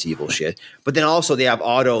all of his evil shit. But then also they have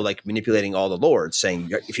Otto manipulating all the lords,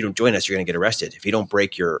 saying if you don't join us, you're going to get arrested. If you don't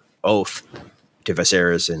break your oath to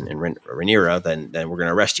Viserys and Rhaenyra, then we're going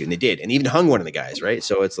to arrest you. And they did, and even hung one of the guys, right?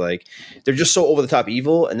 So it's they're just so over the top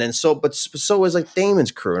evil, and then so is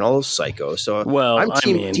Daemon's crew and all those psychos. So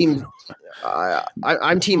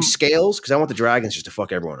I'm team Scales because I want the dragons just to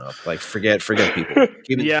fuck everyone up. Forget people.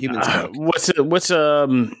 Keep it what's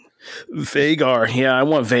Vagar. Yeah, I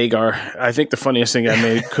want Vagar. I think the funniest thing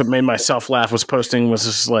I made myself laugh was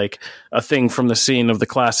just like a thing from the scene of the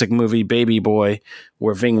classic movie Baby Boy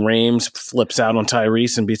where Ving Rhames flips out on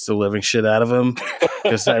Tyrese and beats the living shit out of him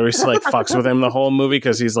because Tyrese like fucks with him the whole movie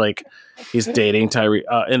because he's dating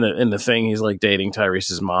Tyrese in the thing, he's like dating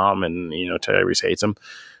Tyrese's mom, and Tyrese hates him.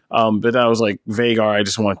 But I was like, Vagar, I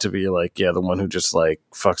just want to be like, the one who just like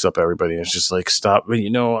fucks up everybody. And it's just like, stop.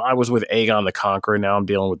 I was with Aegon the Conqueror. Now I'm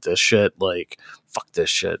dealing with this shit. Like, fuck this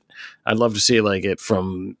shit. I'd love to see like it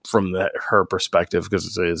from her perspective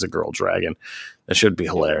because it is a girl dragon. That should be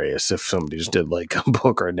hilarious if somebody just did like a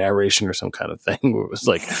book or a narration or some kind of thing where it was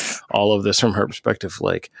like all of this from her perspective.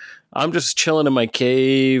 Like, I'm just chilling in my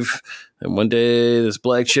cave. And one day this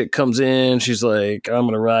black chick comes in. She's like, I'm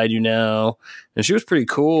going to ride you now. And she was pretty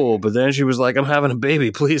cool. But then she was like, I'm having a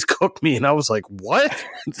baby. Please cook me. And I was like, what?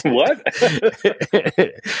 What?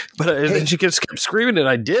 But then she just kept screaming and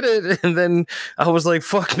I did it. And then I was like,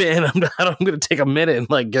 fuck, man, I'm going to take a minute and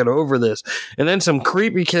like get over this. And then some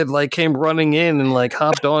creepy kid like came running in and like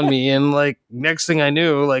hopped on me. And like next thing I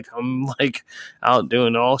knew, like I'm like out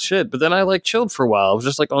doing all shit. But then I like chilled for a while. I was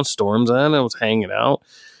just like on Storm's End. I was hanging out.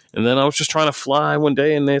 And then I was just trying to fly one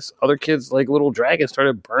day, and this other kid's like little dragon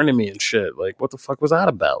started burning me and shit. Like, what the fuck was that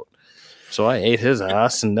about? So I ate his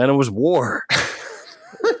ass, and then it was war.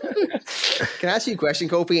 Can I ask you a question,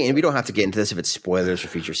 Kofi? And we don't have to get into this if it's spoilers for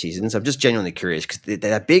future seasons. I'm just genuinely curious because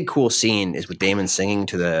that big cool scene is with Daemon singing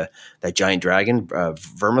to that giant dragon,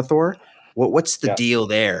 Vermithor. What's the deal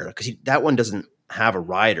there? Because that one doesn't have a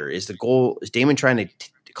rider. Is Daemon trying to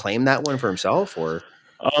claim that one for himself, or?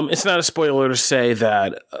 It's not a spoiler to say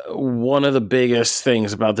that one of the biggest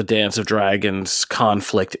things about the Dance of Dragons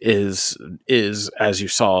conflict is as you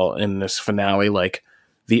saw in this finale, like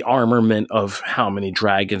the armament of how many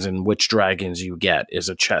dragons and which dragons you get is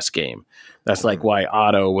a chess game. That's like why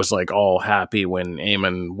Otto was like all happy when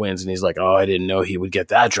Aemon wins, and he's like, oh, I didn't know he would get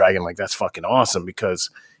that dragon. Like, that's fucking awesome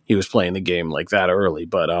because he was playing the game like that early.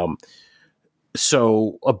 But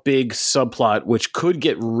so a big subplot, which could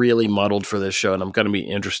get really muddled for this show, and I'm going to be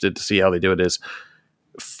interested to see how they do it, is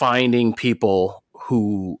finding people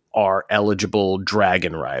who are eligible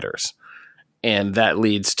dragon riders. And that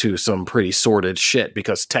leads to some pretty sordid shit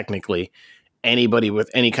because technically anybody with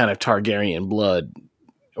any kind of Targaryen blood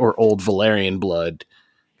or old Valyrian blood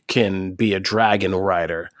can be a dragon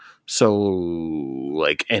rider. So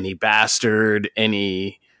like any bastard,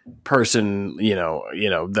 any person,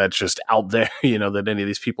 that's just out there, that any of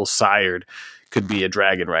these people sired could be a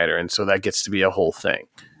dragon rider. And so that gets to be a whole thing.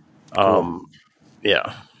 Cool.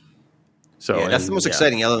 Yeah. So that's the most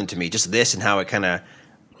exciting element to me. Just this and how it kind of,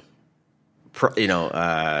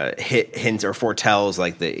 hints or foretells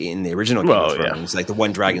like in the original Game of Thrones, like the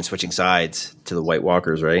one dragon switching sides to the White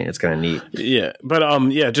Walkers, right? It's kind of neat. Yeah, but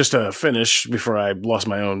just to finish before I lost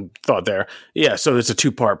my own thought there. Yeah, so it's a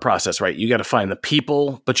 2-part process, right? You got to find the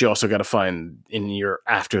people, but you also got to find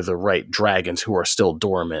after the right dragons who are still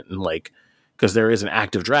dormant, and like because there is an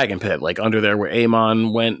active dragon pit like under there where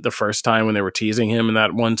Aemon went the first time when they were teasing him in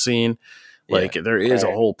that one scene. Like there is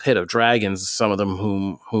a whole pit of dragons, some of them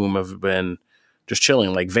whom have been just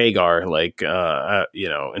chilling, like Vagar, like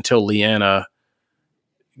until Lyanna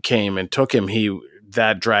came and took him.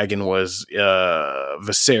 That dragon was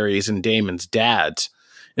Viserys and Daemon's dad's,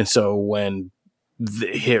 and so when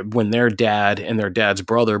their dad and their dad's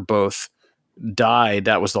brother both died,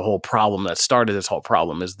 that was the whole problem that started this whole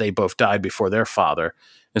problem. Is they both died before their father,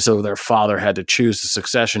 and so their father had to choose the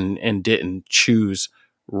succession and didn't choose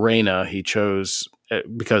Rhaena. He chose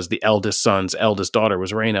because the eldest son's eldest daughter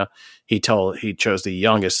was Rhaena. He chose the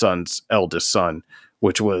youngest son's eldest son,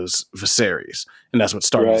 which was Viserys, and that's what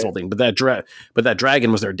started this whole thing. But that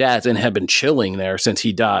dragon was their dad's and had been chilling there since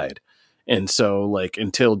he died. And so, like,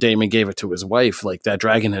 until Daemon gave it to his wife, like that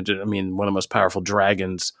dragon one of the most powerful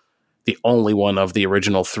dragons, the only one of the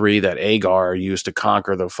original 3 that Aegar used to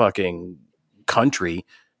conquer the fucking country,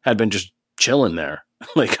 had been just chilling there,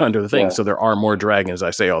 like under the thing. So there are more dragons.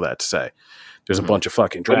 I say all that to say there's a bunch of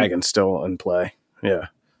fucking dragons still in play. Yeah.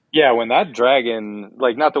 Yeah, when that dragon,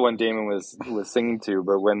 like not the one Daemon was singing to,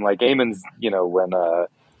 but when like Aemon's, I'm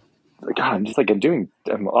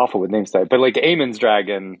awful with names today, but like Aemon's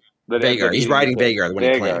dragon, Vagar, he's riding Vagar when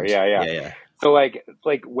he claims. Yeah. So like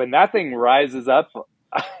when that thing rises up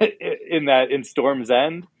in Storm's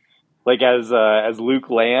End, like as Luke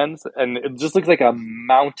lands, and it just looks like a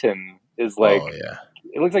mountain is like,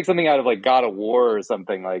 it looks like something out of like God of War or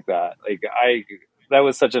something like that. Like that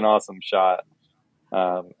was such an awesome shot.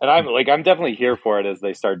 And I'm definitely here for it as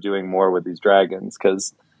they start doing more with these dragons,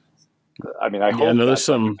 because I mean, I hope that's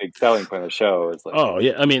some like a big selling point of the show. Is like, oh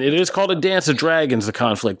yeah, I mean, it is called a Dance of Dragons. The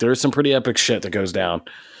conflict. There is some pretty epic shit that goes down.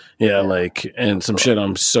 Yeah, like, and some shit.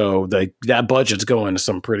 That budget's going to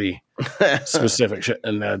some pretty specific shit,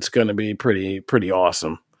 and that's going to be pretty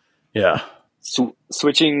awesome. Yeah.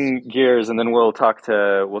 Switching gears, and then we'll talk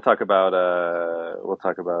about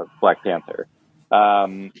Black Panther.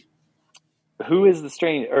 Who is the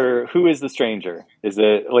stranger? Is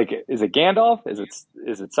it Gandalf?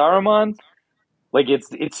 Is it Saruman? Like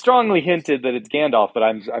it's strongly hinted that it's Gandalf, but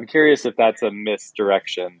I'm curious if that's a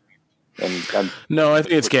misdirection. No, I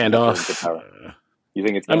think it's Gandalf. You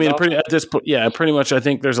think it's Gandalf? I mean, at this point, yeah, pretty much. I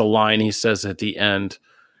think there's a line he says at the end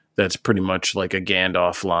that's pretty much like a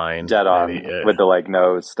Gandalf line. Dead on with the like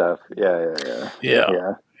nose stuff. Yeah.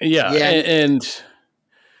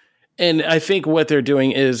 And I think what they're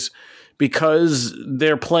doing is, because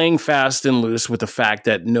they're playing fast and loose with the fact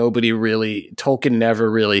that Tolkien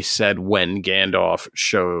never really said when Gandalf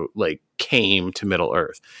came to Middle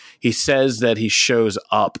Earth. He says that he shows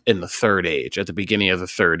up in the Third Age, at the beginning of the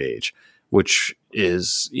Third Age, which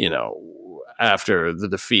is, after the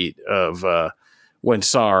defeat of when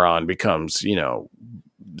Sauron becomes,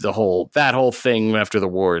 that whole thing after the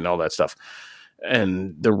war and all that stuff.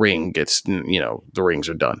 And the ring gets, the rings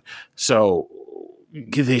are done. So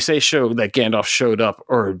they say that Gandalf showed up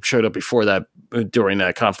before that, during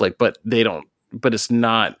that conflict, but it's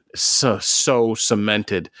not so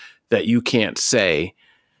cemented that you can't say,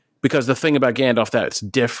 because the thing about Gandalf that's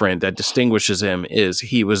different, that distinguishes him, is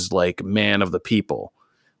he was like man of the people.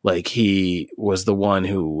 Like he was the one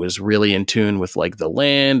who was really in tune with like the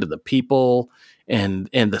land and the people and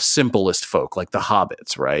the simplest folk, like the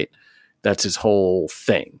hobbits, right? That's his whole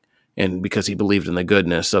thing. And because he believed in the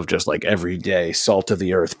goodness of just like everyday salt of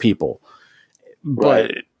the earth people.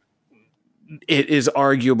 Right. But it is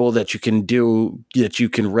arguable that you can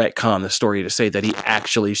retcon the story to say that he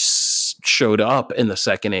actually showed up in the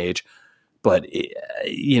Second Age, but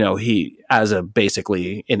he, as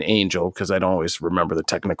basically an angel, because I don't always remember the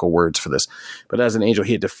technical words for this, but as an angel,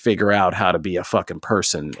 he had to figure out how to be a fucking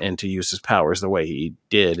person and to use his powers the way he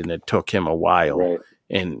did, and it took him a while. Right.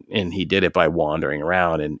 And he did it by wandering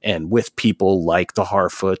around and with people like the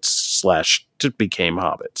Harfoots / became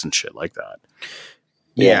hobbits and shit like that.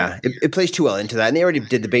 Yeah, it plays too well into that. And they already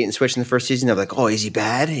did the bait and switch in the first season. They're like, oh, is he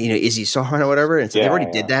bad? Is he Sauron or whatever? And so they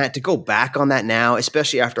already did that. To go back on that now,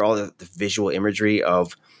 especially after all the visual imagery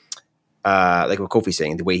of, like what Kofi's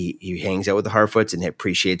saying, the way he hangs out with the Harfoots and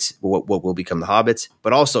appreciates what will become the hobbits,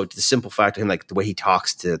 but also to the simple fact of him, like the way he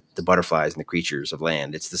talks to the butterflies and the creatures of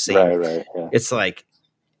land. It's the same. Right. Yeah. It's like,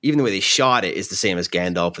 even the way they shot it is the same as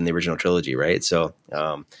Gandalf in the original trilogy, right? So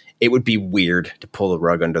it would be weird to pull the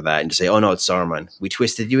rug under that and to say, oh, no, it's Saruman. We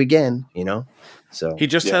twisted you again, So he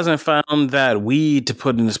just hasn't found that weed to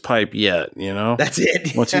put in his pipe yet, That's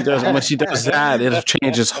it. Once he does that, it'll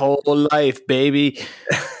change his whole life, baby.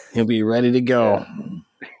 He'll be ready to go.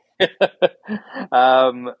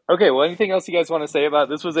 Okay, well, anything else you guys want to say about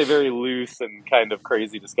this? Was a very loose and kind of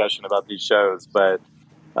crazy discussion about these shows, but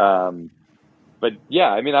yeah,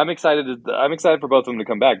 I mean, I'm excited for both of them to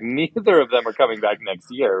come back. Neither of them are coming back next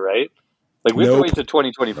year, right? Like we have to wait to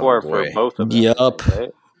 2024 for both of them. Yep.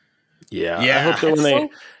 Right? Yeah.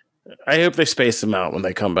 I hope they space them out when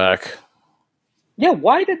they come back. Yeah.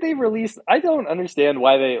 Why did they release? I don't understand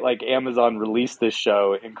why they Amazon released this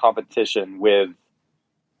show in competition with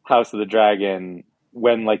House of the Dragon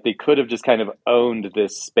when they could have just kind of owned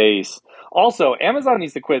this space. Also, Amazon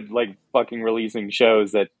needs to quit fucking releasing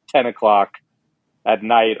shows at 10 o'clock at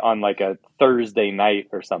night on a Thursday night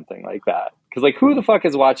or something like that. Because who the fuck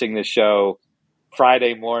is watching this show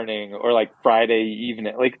Friday morning or Friday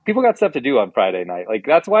evening? People got stuff to do on Friday night.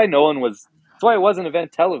 That's why it wasn't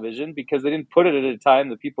event television, because they didn't put it at a time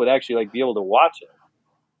that people would actually be able to watch it.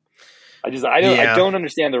 I don't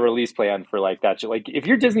understand the release plan for that shit. If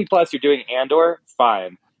you're Disney Plus, you're doing Andor,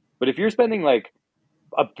 fine. But if you're spending $1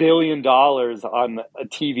 billion on a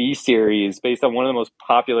TV series based on one of the most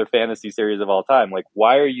popular fantasy series of all time,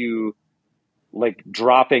 why are you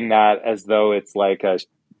dropping that as though it's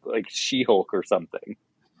She-Hulk or something?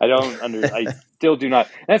 I still do not.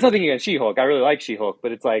 And that's nothing against She-Hulk. I really like She-Hulk,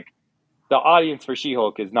 but it's the audience for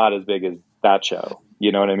She-Hulk is not as big as that show.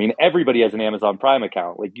 You know what I mean? Everybody has an Amazon Prime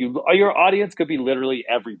account. Your audience could be literally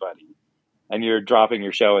everybody, and you're dropping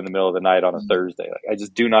your show in the middle of the night on a Thursday. I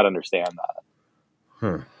just do not understand that.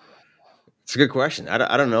 It's a good question.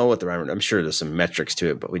 I don't know what the right. I'm sure there's some metrics to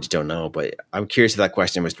it, but we just don't know. But I'm curious if that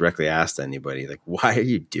question was directly asked to anybody. Like, why are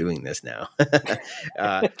you doing this now? But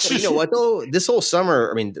you know what though? This whole summer,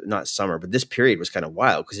 I mean, not summer, but this period was kind of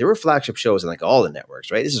wild because there were flagship shows on like all the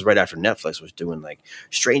networks, right? This is right after Netflix was doing like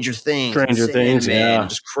Stranger Things, yeah,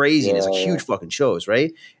 just craziness, like huge fucking shows,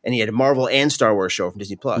 right? And he had a Marvel and Star Wars show from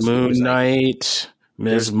Disney Plus. Moon Knight,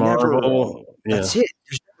 Ms. Marvel. That's it.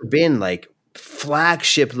 There's never been like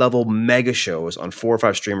flagship level mega shows on 4 or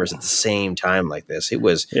 5 streamers at the same time like this. It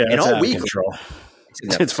was and all week control.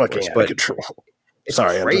 It's fucking out of control. It's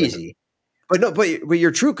crazy. But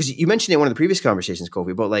you're true because you mentioned it in one of the previous conversations,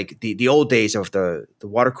 Kofi, about like the old days of the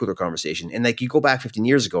water cooler conversation. And like you go back 15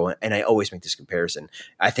 years ago, and I always make this comparison.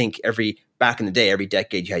 I think back in the day, every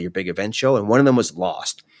decade you had your big event show, and one of them was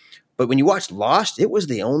Lost. But when you watched Lost, it was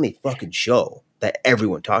the only fucking show that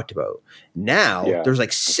everyone talked about. Now there's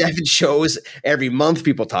like 7 shows every month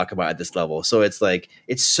people talk about at this level. So it's like,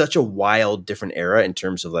 it's such a wild different era in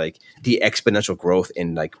terms of like the exponential growth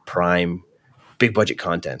in like prime big budget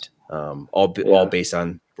content. All based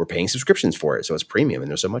on we're paying subscriptions for it. So it's premium and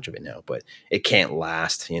there's so much of it now, but it can't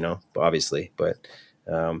last, obviously, but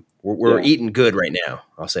we're eating good right now.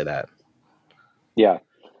 I'll say that. Yeah.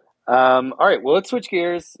 All right. Well, let's switch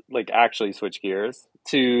gears, actually switch gears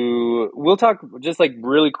we'll talk just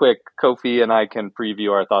really quick. Kofi and I can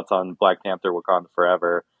preview our thoughts on Black Panther, Wakanda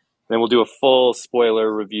Forever. Then we'll do a full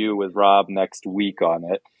spoiler review with Rob next week on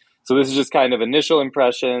it. So this is just kind of initial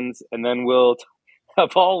impressions. And then we'll have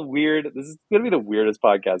this is going to be the weirdest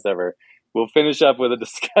podcast ever. We'll finish up with a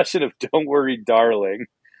discussion of Don't Worry, Darling,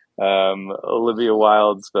 Olivia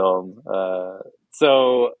Wilde's film.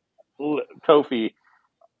 So Kofi,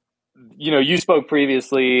 you spoke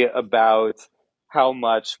previously about how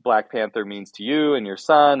much Black Panther means to you and your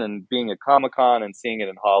son, and being at Comic-Con and seeing it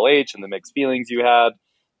in Hall H and the mixed feelings you had,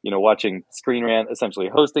 watching Screen Rant essentially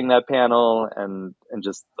hosting that panel and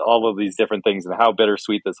just all of these different things and how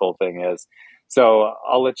bittersweet this whole thing is. So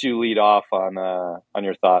I'll let you lead off on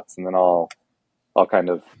your thoughts, and then I'll kind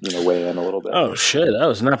of weigh in a little bit. Oh shit, I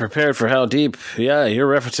was not prepared for how deep. Yeah,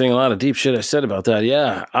 you're referencing a lot of deep shit I said about that.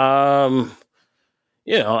 Yeah. I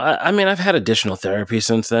mean, I've had additional therapy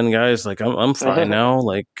since then, guys. Like, I'm fine now.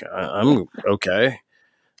 Like, I'm okay.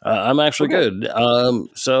 I'm actually good. My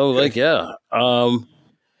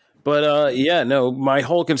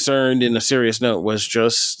whole concern, in a serious note, was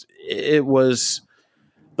just it was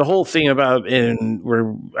the whole theme about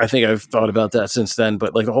where I think I've thought about that since then.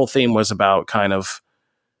 But like, the whole theme was about kind of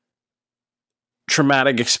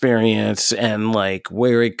traumatic experience and like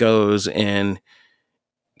where it goes and.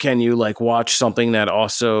 Can you watch something that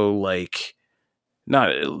also not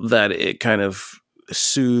that it kind of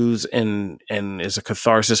soothes and is a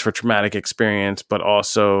catharsis for traumatic experience, but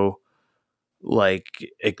also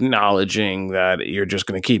acknowledging that you're just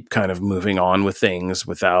going to keep kind of moving on with things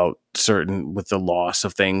with the loss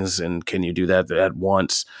of things. And can you do that at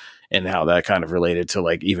once? And how that kind of related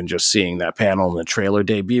to even just seeing that panel in the trailer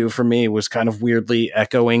debut for me was kind of weirdly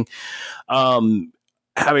echoing.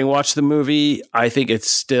 Having watched the movie, I think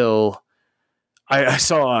it's still.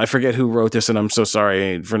 I forget who wrote this, and I'm so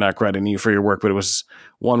sorry for not crediting you for your work, but it was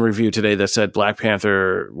one review today that said Black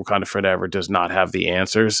Panther: Wakanda Forever does not have the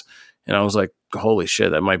answers, and I was like, holy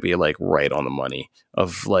shit, that might be right on the money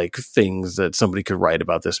of things that somebody could write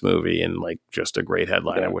about this movie, and just a great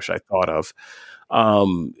headline. Yeah. I wish I thought of,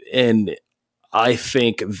 and I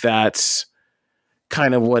think that's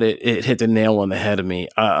kind of what it hit the nail on the head of me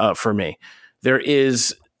for me. There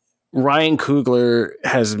is Ryan Coogler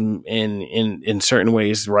has in certain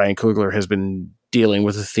ways, Ryan Coogler has been dealing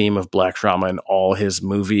with the theme of Black trauma in all his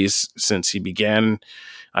movies since he began.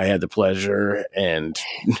 I had the pleasure and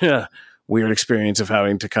weird experience of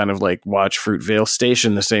having to kind of watch Fruitvale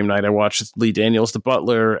Station the same night I watched Lee Daniels' The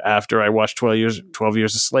Butler after I watched 12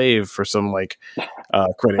 Years a Slave for some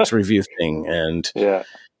critics review thing. And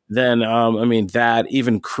then, that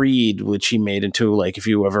even Creed, which he made into if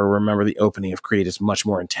you ever remember the opening of Creed, is much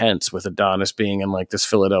more intense with Adonis being in this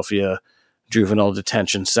Philadelphia juvenile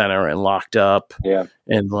detention center and locked up. Yeah.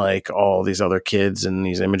 And all these other kids and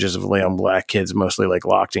these images of young black kids, mostly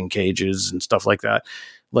locked in cages and stuff like that.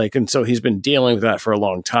 And so he's been dealing with that for a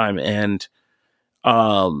long time. And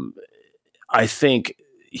I think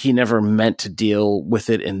he never meant to deal with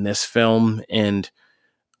it in this film. And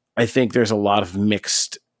I think there's a lot of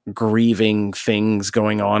mixed grieving things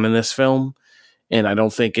going on in this film, and I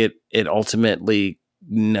don't think it ultimately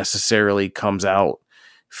necessarily comes out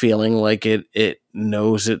feeling like it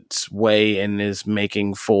knows its way and is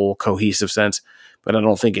making full cohesive sense, but I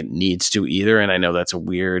don't think it needs to either. And I know that's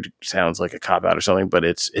sounds like a cop out or something, but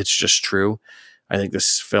it's just true. I think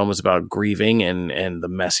this film is about grieving and the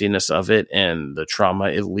messiness of it and the trauma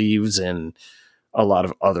it leaves and a lot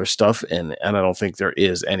of other stuff. And I don't think there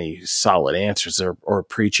is any solid answers or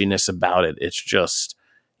preachiness about it. It's just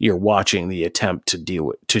you're watching the attempt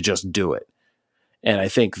to just do it. And I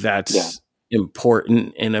think that's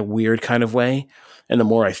important in a weird kind of way. And the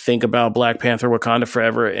more I think about Black Panther, Wakanda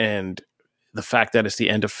Forever, and the fact that it's the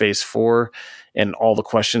end of phase 4 and all the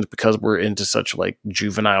questions, because we're into such like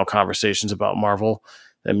juvenile conversations about Marvel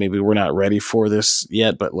that maybe we're not ready for this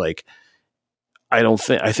yet, but like, I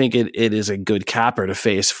think it is a good capper to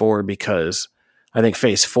phase 4, because I think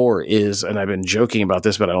phase 4 is, and I've been joking about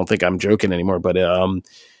this, but I don't think I'm joking anymore, but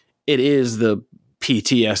it is the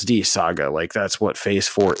PTSD saga. Like that's what phase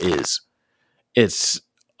 4 is. It's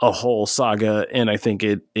a whole saga. And I think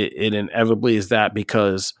it inevitably is that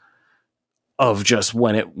because of just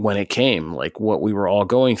when it came, like what we were all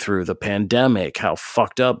going through, the pandemic, how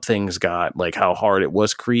fucked up things got, like how hard it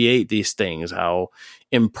was create these things, how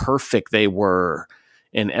imperfect they were,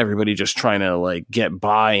 and everybody just trying to like get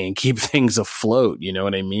by and keep things afloat. You know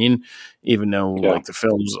what I mean? Even though like the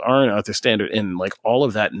films aren't at the standard, and like all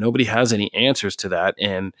of that, nobody has any answers to that.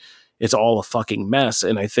 And it's all a fucking mess.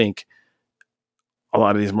 And I think a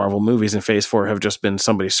lot of these Marvel movies in phase 4 have just been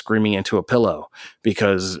somebody screaming into a pillow,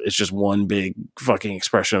 because it's just one big fucking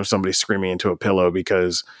expression of somebody screaming into a pillow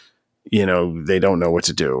because, you know, they don't know what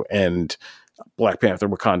to do. And Black Panther,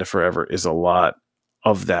 Wakanda Forever is a lot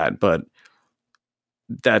of that, but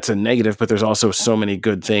that's a negative, but there's also so many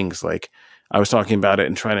good things. Like I was talking about it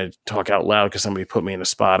and trying to talk out loud because somebody put me in a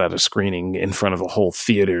spot at a screening in front of the whole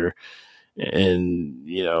theater, and,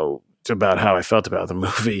 you know, about how I felt about the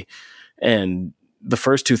movie. And the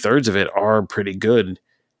first 2/3 of it are pretty good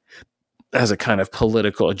as a kind of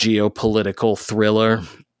geopolitical thriller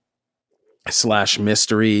 /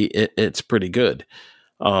 mystery. It's pretty good.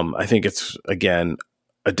 I think it's, again,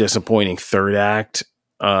 a disappointing third act.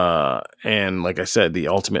 And like I said, the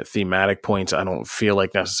ultimate thematic points, I don't feel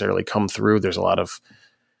like necessarily come through. There's a lot of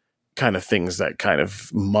kind of things that kind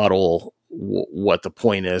of muddle what the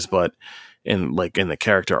point is, but in the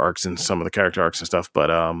character arcs and some of the character arcs and stuff.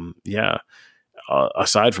 But,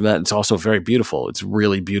 aside from that, it's also very beautiful. It's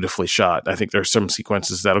really beautifully shot. I think there's some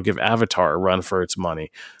sequences that'll give Avatar a run for its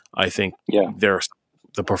money. I think the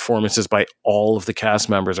performances by all of the cast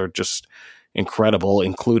members are just incredible,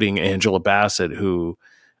 including Angela Bassett, who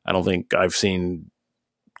I don't think I've seen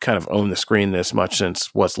kind of own the screen this much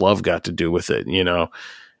since What's Love got to do with it, you know?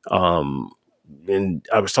 And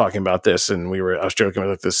I was talking about this, and I was joking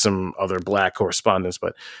about this, some other Black correspondents,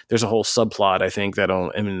 but there's a whole subplot, I think,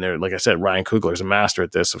 like I said, Ryan Coogler's a master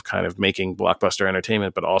at this, of kind of making blockbuster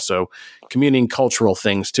entertainment, but also communicating cultural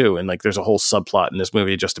things too. And like, there's a whole subplot in this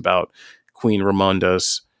movie just about Queen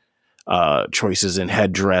Ramonda's choices in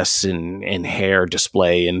headdress and hair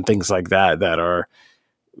display and things like that are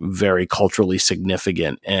very culturally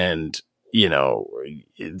significant, and, you know,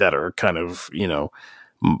 that are kind of, you know,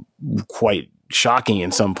 quite shocking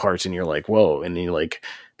in some parts, and you're like, whoa, and you're like,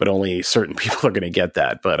 but only certain people are going to get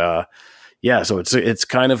that. But so it's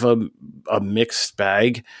kind of a mixed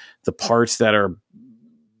bag. The parts that are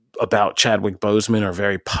about Chadwick Boseman are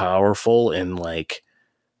very powerful and like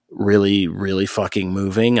really, really fucking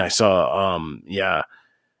moving. I saw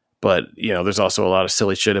but, you know, there's also a lot of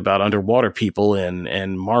silly shit about underwater people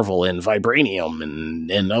and Marvel and vibranium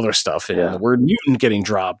and other stuff, and the word mutant getting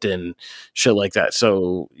dropped and shit like that.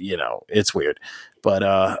 So, you know, it's weird. But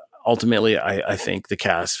ultimately, I think the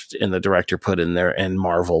cast and the director and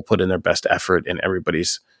Marvel put in their best effort, and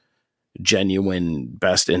everybody's genuine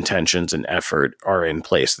best intentions and effort are in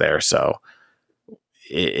place there. So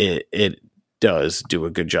it does do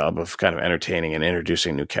a good job of kind of entertaining and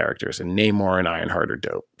introducing new characters, and Namor and Ironheart are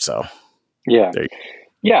dope. So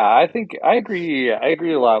I think I agree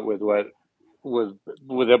a lot with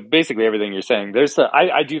basically everything you're saying.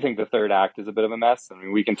 I do think the third act is a bit of a mess. I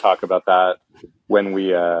mean, we can talk about that when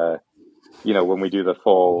we when we do the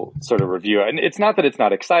full sort of review. And it's not that it's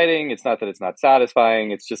not exciting, it's not that it's not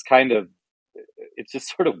satisfying, it's just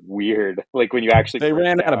sort of weird. Like when you actually they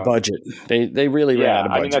ran out of budget. They really ran out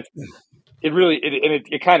of budget. I mean,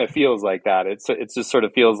 it kind of feels like that. It just sort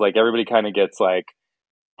of feels like everybody kind of gets like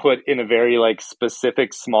put in a very like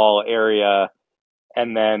specific small area,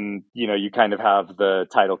 and then, you know, you kind of have the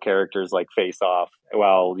title characters like face off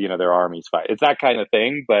while, you know, their armies fight. It's that kind of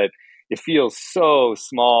thing, but it feels so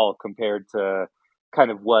small compared to kind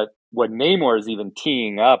of what Namor is even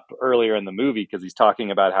teeing up earlier in the movie, because he's talking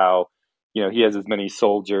about how, you know, he has as many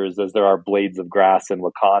soldiers as there are blades of grass in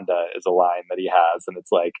Wakanda, is a line that he has. And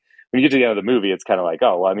it's like, when you get to the end of the movie, it's kind of like,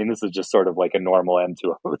 oh, well, I mean, this is just sort of like a normal end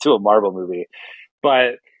to a Marvel movie.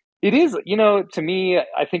 But It is, to me,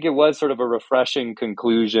 I think it was sort of a refreshing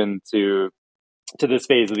conclusion to this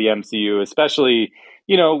phase of the MCU, especially,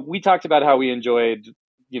 we talked about how we enjoyed,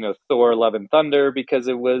 Thor: Love and Thunder because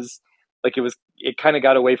it kind of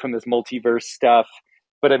got away from this multiverse stuff.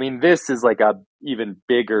 But I mean, this is like a even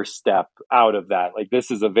bigger step out of that. Like,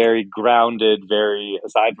 this is a very grounded,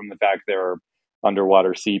 aside from the fact there are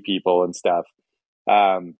underwater sea people and stuff,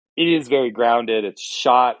 it is very grounded. It's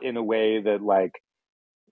shot in a way that, like,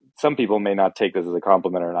 some people may not take this as a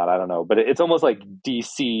compliment or not. I don't know, but it's almost like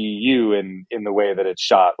DCU in the way that it's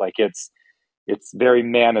shot. Like, it's very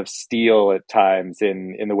Man of Steel at times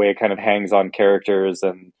in the way it kind of hangs on characters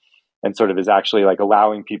and sort of is actually like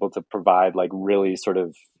allowing people to provide like really sort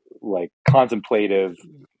of like contemplative.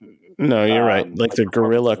 No, you're right. Like the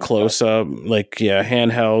gorilla close up, like,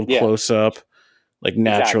 handheld close up, like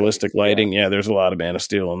naturalistic lighting. Yeah, there's a lot of Man of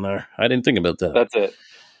Steel in there. I didn't think about that. That's it.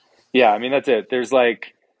 Yeah, I mean, that's it.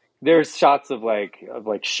 There's shots of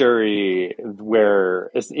Shuri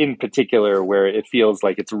where, in particular, where it feels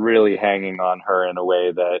like it's really hanging on her in a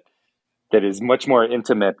way that is much more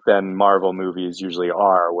intimate than Marvel movies usually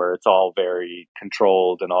are, where it's all very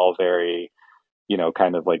controlled and all very,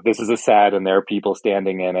 kind of like, this is a set and there are people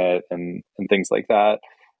standing in it and things like that.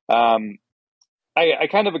 I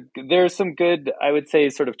kind of, there's some good, I would say,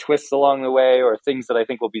 sort of twists along the way, or things that I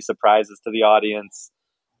think will be surprises to the audience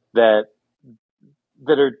that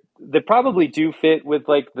probably do fit with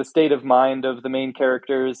like the state of mind of the main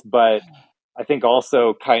characters. But I think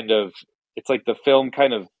also kind of, it's like the film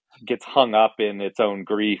kind of gets hung up in its own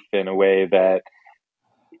grief in a way that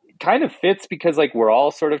kind of fits, because like we're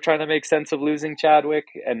all sort of trying to make sense of losing Chadwick,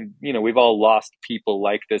 and we've all lost people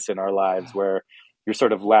like this in our lives, where you're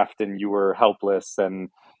sort of left and you were helpless and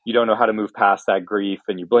you don't know how to move past that grief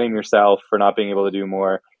and you blame yourself for not being able to do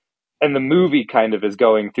more. And the movie kind of is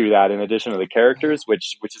going through that in addition to the characters,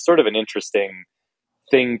 which is sort of an interesting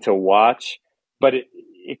thing to watch. But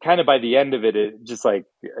it kind of, by the end of it, it just, like,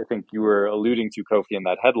 I think you were alluding to, Kofi, in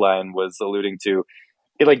that headline was alluding to,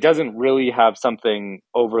 it like doesn't really have something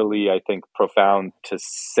overly, I think, profound to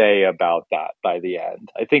say about that by the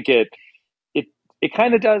end. I think it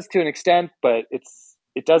kind of does to an extent, but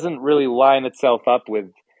it doesn't really line itself up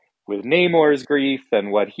with Namor's grief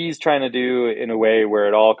and what he's trying to do in a way where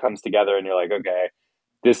it all comes together and you're like, okay,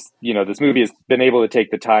 this movie has been able to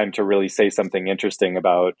take the time to really say something interesting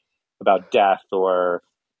about death or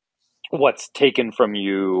what's taken from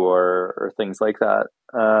you or things like that.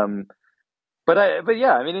 But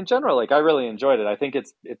yeah, I mean, in general, like, I really enjoyed it. I think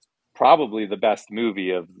it's probably the best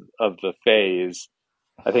movie of the phase.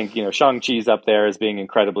 I think, Shang-Chi's up there as being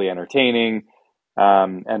incredibly entertaining,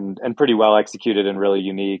 and pretty well executed and really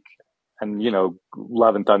unique. And,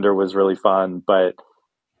 Love and Thunder was really fun, but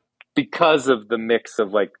because of the mix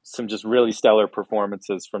of like some just really stellar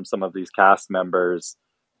performances from some of these cast members,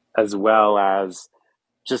 as well as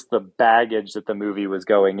just the baggage that the movie was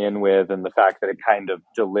going in with, and the fact that it kind of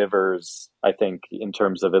delivers, I think, in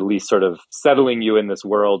terms of at least sort of settling you in this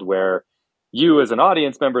world where you as an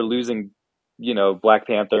audience member losing, Black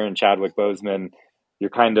Panther and Chadwick Boseman,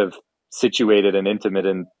 you're kind of situated and intimate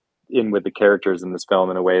in with the characters in this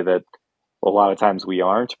film in a way that a lot of times we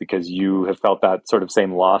aren't, because you have felt that sort of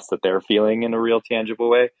same loss that they're feeling in a real tangible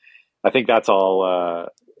way. I think that's all,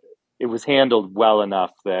 it was handled well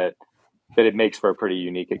enough that it makes for a pretty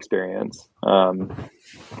unique experience from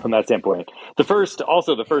that standpoint. The first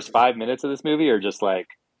 5 minutes of this movie are just like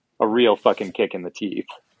a real fucking kick in the teeth.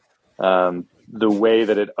 The way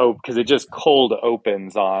that because it just cold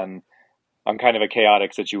opens on kind of a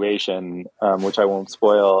chaotic situation, which I won't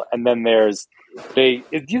spoil. And then do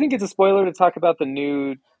you think it's a spoiler to talk about the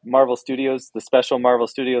new Marvel Studios, the special Marvel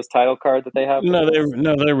Studios title card that they have? No,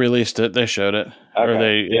 they released it. They showed it.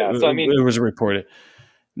 Okay. It was reported.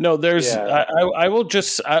 No, there's. Yeah. I will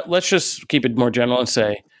just let's just keep it more general and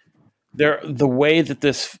say the way that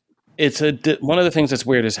this. One of the things that's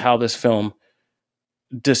weird is how this film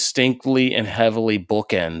distinctly and heavily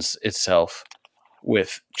bookends itself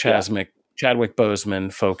with Chadwick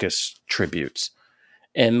Boseman focused tributes,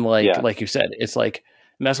 and like you said, it's like,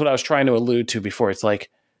 and that's what I was trying to allude to before. It's like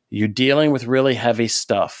you're dealing with really heavy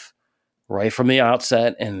stuff right from the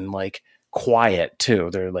outset, and like quiet too.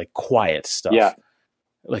 They're like quiet stuff. Yeah.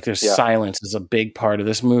 Like there's silence is a big part of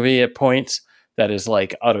this movie at points that is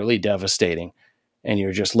like utterly devastating, and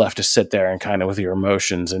you're just left to sit there and kind of with your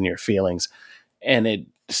emotions and your feelings. And it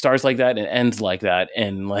starts like that and ends like that,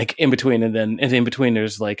 and like in between, and in between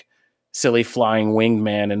there's like silly flying winged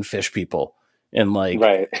man and fish people, and like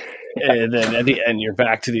right. And then at the end you're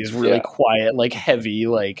back to these really quiet, like heavy,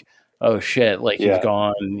 like, oh shit, like you've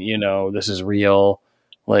gone, this is real,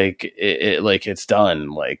 like like it's done,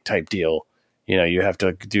 like type deal. You know, you have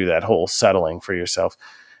to do that whole settling for yourself,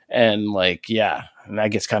 and like and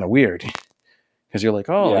that gets kind of weird because you're like,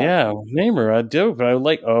 oh yeah, Namor, I do, but I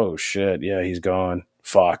like, oh shit, yeah, he's gone.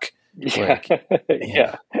 Fuck. Yeah. Like,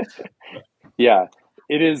 yeah.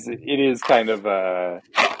 It is kind of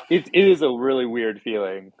it is a really weird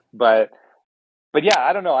feeling, but yeah,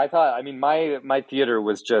 I don't know. I mean, my theater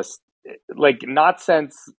was just like, not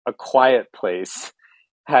since A Quiet Place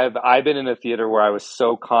have I been in a theater where I was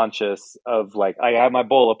so conscious of, like, I have my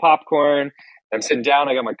bowl of popcorn, I'm sitting down,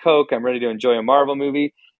 I got my Coke, I'm ready to enjoy a Marvel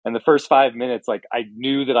movie. And the first 5 minutes, like, I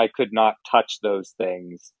knew that I could not touch those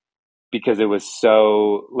things because it was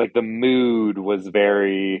so, like, the mood was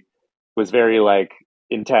very like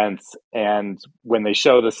intense. And when they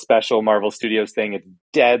show the special Marvel Studios thing, it's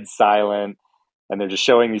dead silent. And they're just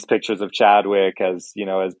showing these pictures of Chadwick as, you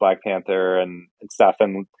know, as Black Panther and stuff.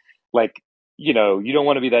 And like, you know, you don't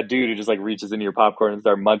want to be that dude who just like reaches into your popcorn and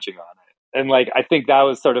start munching on it. And like, I think that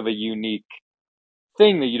was sort of a unique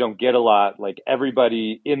thing that you don't get a lot. Like,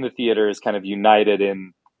 everybody in the theater is kind of united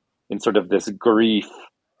in sort of this grief,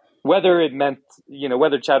 whether it meant, you know,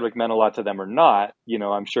 whether Chadwick meant a lot to them or not. You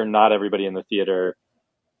know, I'm sure not everybody in the theater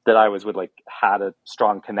that I was with like had a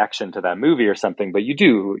strong connection to that movie or something, but you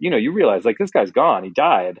do, you know, you realize like, this guy's gone, he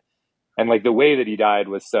died. And like the way that he died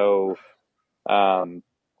was so,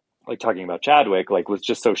 like, talking about Chadwick, like, was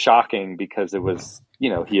just so shocking because it was, you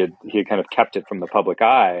know, he had kind of kept it from the public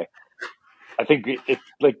eye. I think it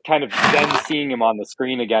like, kind of then seeing him on the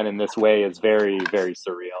screen again in this way is very, very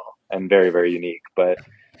surreal and very, very unique. But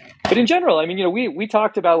in general, I mean, you know, we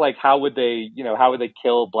talked about like, how would they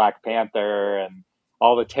kill Black Panther and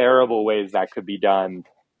all the terrible ways that could be done.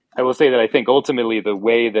 I will say that I think ultimately the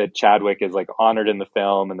way that Chadwick is like honored in the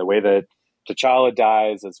film and the way that T'Challa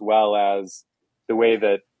dies, as well as the way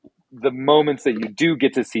that the moments that you do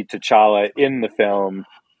get to see T'Challa in the film,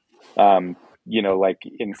 you know, like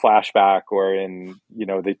in flashback or in, you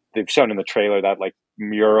know, they've shown in the trailer that like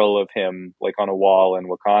mural of him like on a wall in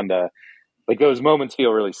Wakanda, like those moments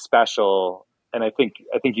feel really special. And I think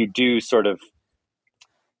you do sort of,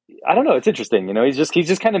 I don't know, it's interesting, you know, he's just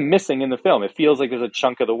kind of missing in the film. It feels like there's a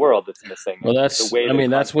chunk of the world that's missing. Well, that's the way that, I mean,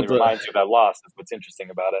 that's what reminds you of that loss. That's what's interesting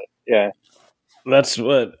about it. Yeah. That's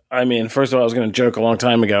what I mean. First of all, I was going to joke a long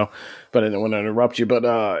time ago, but I didn't want to interrupt you. But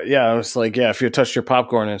I was like, if you touched your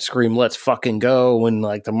popcorn and screamed "Let's fucking go" when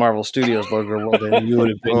like the Marvel Studios logo rolled in, you would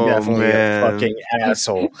have been definitely a fucking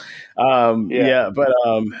asshole. But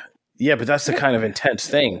that's the kind of intense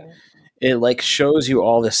thing. It like shows you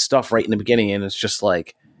all this stuff right in the beginning, and it's just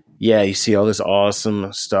like, you see all this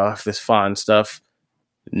awesome stuff, this fun stuff.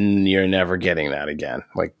 You're never getting that again.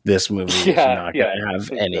 Like, this movie is not going to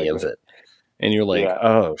have any of it. And you're like,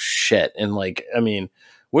 oh shit. And like, I mean,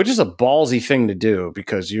 which is a ballsy thing to do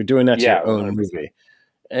because you're doing that to your own 100%. Movie.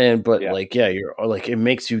 And, but like, you're like, it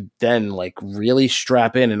makes you then like really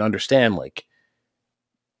strap in and understand like,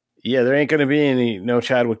 there ain't going to be no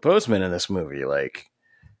Chadwick Boseman in this movie. Like,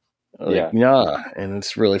 nah. And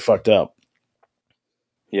it's really fucked up.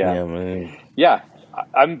 Yeah. Man. Yeah.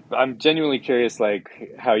 I'm genuinely curious,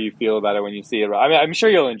 like, how you feel about it when you see it. I mean, I'm sure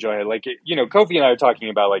you'll enjoy it. Like, you know, Kofi and I are talking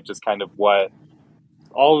about like just kind of what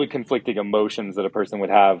all the conflicting emotions that a person would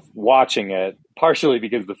have watching it, partially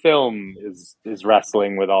because the film is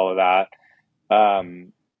wrestling with all of that.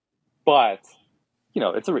 But you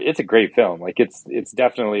know, it's a great film. Like, it's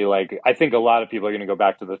definitely like, I think a lot of people are going to go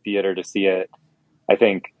back to the theater to see it. I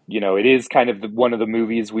think, you know, it is kind of one of the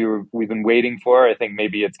movies we've been waiting for. I think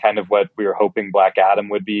maybe it's kind of what we were hoping Black Adam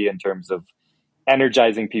would be in terms of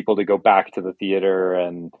energizing people to go back to the theater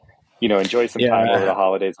and, you know, enjoy some time over the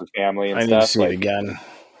holidays with family and stuff. I need to see it again.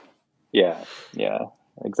 Yeah,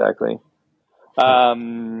 exactly.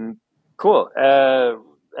 Cool.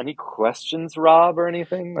 Any questions, Rob, or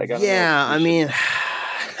anything? Like, I mean,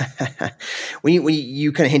 when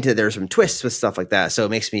you kind of hinted that there were some twists with stuff like that, so it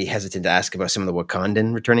makes me hesitant to ask about some of the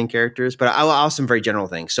Wakandan returning characters. But I'll ask some very general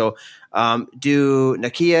things. So, do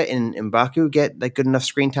Nakia and M'Baku get like good enough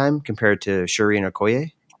screen time compared to Shuri and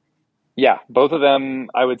Okoye? Yeah, both of them.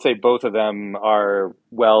 I would say both of them are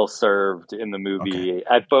well served in the movie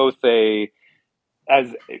at both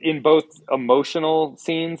as in both emotional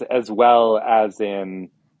scenes as well as in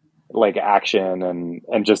like action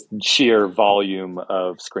and just sheer volume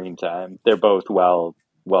of screen time. They're both well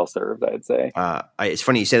served, I'd say. It's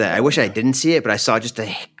funny you say that. I wish I didn't see it, but I saw just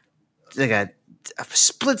a a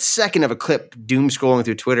split second of a clip doom scrolling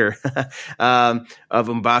through Twitter of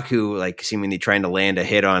M'Baku like seemingly trying to land a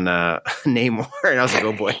hit on Namor, and I was like,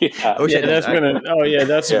 oh boy, that's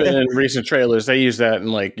been in recent trailers. They use that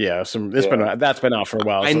in that's been out for a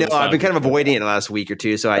while. I know I've been kind of avoiding it the last week or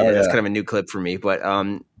two, so that's kind of a new clip for me. But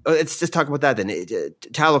let's just talk about that then.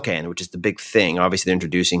 Talocan, which is the big thing, obviously they're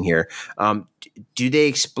introducing here. Do they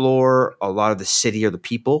explore a lot of the city or the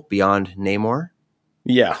people beyond Namor?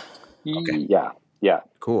 Yeah. Okay. Yeah.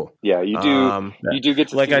 Cool. Yeah, you do. You do get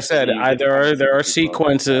to, like I said, there are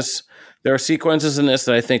sequences. There are sequences in this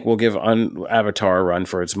that I think will give Avatar a run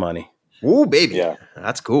for its money. Ooh, baby. Yeah,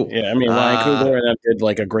 that's cool. Yeah, I mean, Ryan Coogler and them did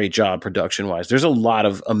like a great job production wise. There's a lot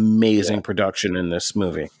of amazing production in this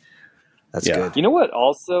movie. That's good. You know what?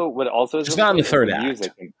 Also, is it's not in the third act.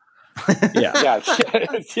 Music. Yeah.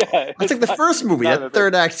 It's like the first movie. That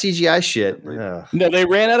third act CGI shit. No, they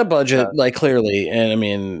ran out of budget, like clearly, and I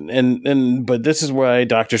mean, but this is why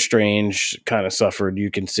Doctor Strange kind of suffered. You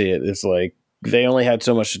can see it. It's like they only had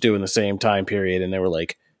so much to do in the same time period, and they were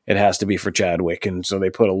like, it has to be for Chadwick, and so they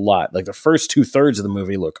put a lot. Like the first 2/3 of the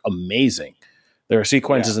movie look amazing. There are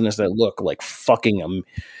sequences in this that look like fucking.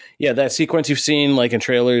 That sequence you've seen like in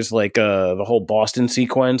trailers, like the whole Boston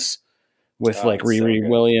sequence. With like Riri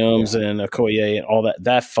Williams and Okoye and all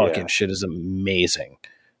that fucking shit is amazing.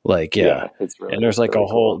 Like, it's really, and there's like really a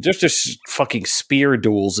whole just fucking spear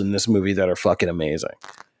duels in this movie that are fucking amazing.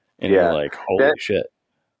 And you're like, holy shit.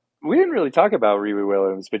 We didn't really talk about Riri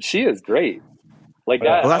Williams, but she is great. Like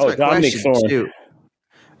that. Well, that's my Dominic question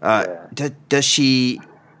too. Does she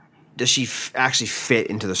actually fit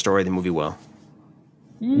into the story of the movie well?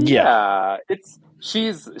 Yeah,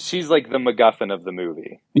 she's like the MacGuffin of the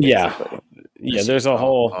movie. Basically. Yeah, there's a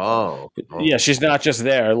whole. Yeah, she's not just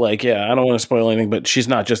there. Like, I don't want to spoil anything, but she's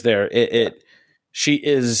not just there. She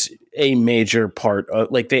is a major part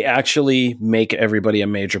of. Like, they actually make everybody a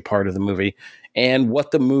major part of the movie, and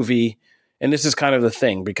what the movie. And this is kind of the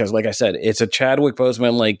thing because, like I said, it's a Chadwick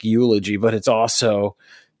Boseman like eulogy, but it's also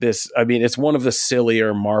this. I mean, it's one of the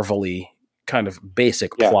sillier, Marvel-y kind of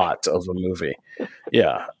basic plots of the movie.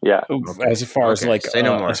 Yeah. As far as like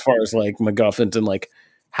MacGuffins and like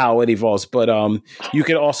how it evolves, but you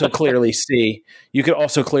could also clearly see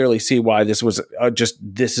why this was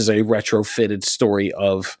this is a retrofitted story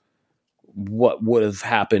of what would have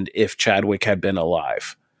happened if Chadwick had been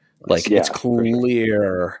alive. Like it's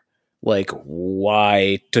clear like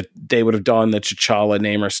why they would have done the T'Challa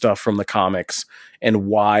Namor stuff from the comics and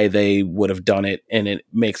why they would have done it. And it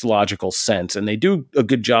makes logical sense. And they do a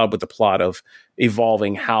good job with the plot of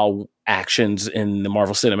evolving how actions in the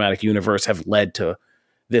Marvel Cinematic Universe have led to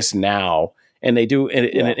this now. And they do in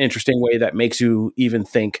an interesting way that makes you even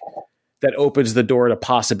think that opens the door to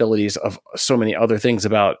possibilities of so many other things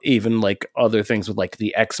about even like other things with like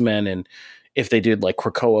the X-Men and if they did like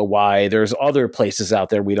Krakoa, why there's other places out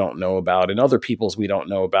there we don't know about and other peoples we don't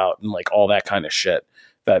know about and like all that kind of shit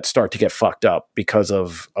that start to get fucked up because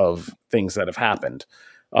of things that have happened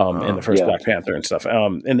in the first Black Panther and stuff.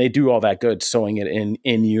 And they do all that good, sewing it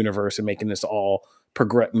in universe and making this all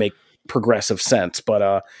make progressive sense.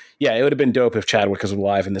 But it would have been dope if Chadwick was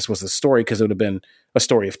alive and this was the story because it would have been a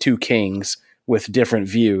story of two kings with different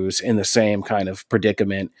views in the same kind of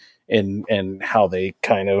predicament and how they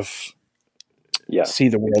kind of see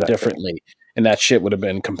the world differently, and that shit would have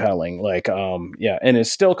been compelling. Like, and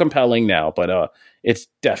it's still compelling now, but it's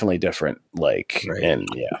definitely different. Like, and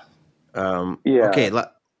Okay.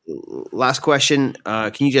 Last question.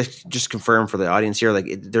 Can you just confirm for the audience here? Like,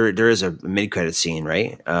 there is a mid-credit scene,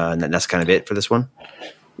 right? And that's kind of it for this one.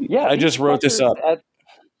 Yeah, I just wrote this up.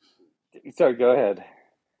 Sorry, go ahead.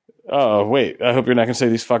 Oh wait, I hope you're not gonna say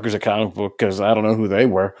these fuckers a comic book because I don't know who they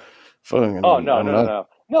were.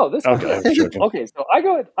 No, this okay. Okay, so I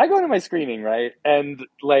go into my screening, right? And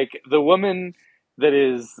like the woman that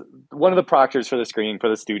is one of the proctors for the screening for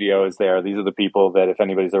the studio is there. These are the people that if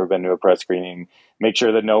anybody's ever been to a press screening, make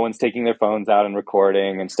sure that no one's taking their phones out and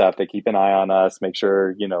recording and stuff. They keep an eye on us, make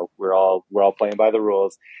sure, we're all playing by the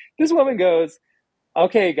rules. This woman goes,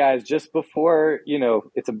 "Okay, guys, just before,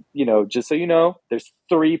 just so you know, there's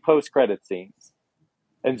 3 post-credit scenes."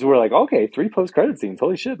 And so we're like, okay, 3 post-credit scenes.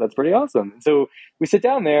 Holy shit, that's pretty awesome. So we sit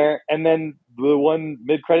down there, and then the one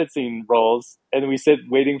mid-credit scene rolls, and we sit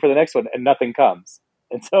waiting for the next one, and nothing comes.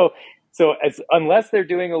 And so unless they're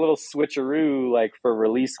doing a little switcheroo, like for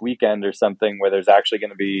release weekend or something, where there's actually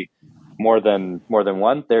going to be more than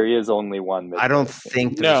one, there is only one. I don't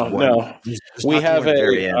think there's one. No. We have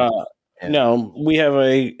we have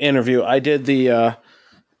a interview. I did the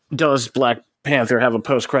does Black Panther have a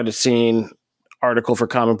post-credit scene article for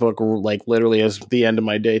Comic Book, like literally as the end of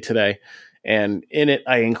my day today, And in it,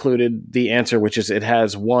 I included the answer, which is it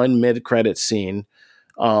has one mid-credit scene.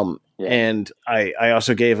 And I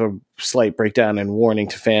also gave a slight breakdown and warning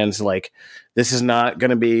to fans, like, this is not going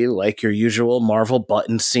to be like your usual Marvel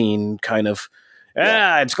button scene kind of,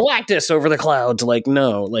 it's Galactus over the clouds. Like,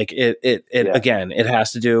 no, like again, it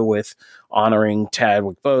has to do with honoring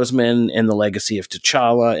Chadwick Boseman and the legacy of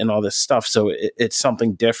T'Challa and all this stuff. So it's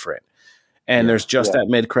something different. And there's just that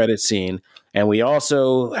mid-credit scene. And we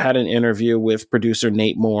also had an interview with producer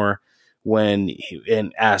Nate Moore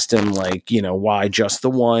and asked him, like, why just the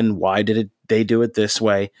one? Why did they do it this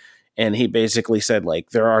way? And he basically said,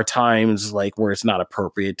 like, there are times like where it's not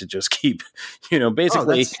appropriate to just keep,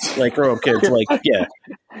 basically like grow up kids, like,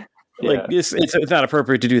 like it's not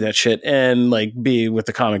appropriate to do that shit and like be with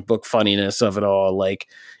the comic book funniness of it all. Like,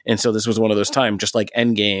 and so this was one of those times, just like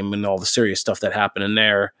Endgame and all the serious stuff that happened in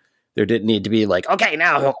there. There didn't need to be like, okay,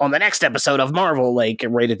 now on the next episode of Marvel, like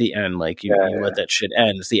right at the end, like you let that shit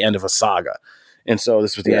end. It's the end of a saga. And so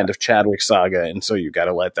this was the end of Chadwick's saga. And so you got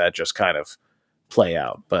to let that just kind of play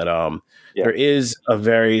out. But there is a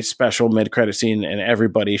very special mid-credit scene, and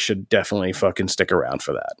everybody should definitely fucking stick around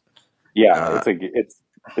for that. Yeah,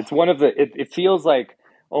 it's one of the, it feels like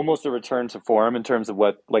almost a return to form in terms of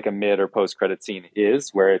what like a mid or post-credit scene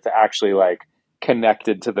is, where it's actually like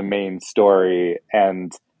connected to the main story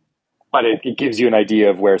but it gives you an idea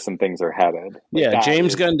of where some things are headed. Like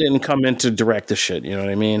James Gunn didn't come in to direct the shit. You know what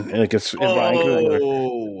I mean? Like it's Ryan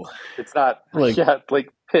Coogler. It's not like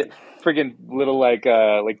Pip, friggin' little like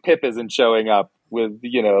Pip isn't showing up with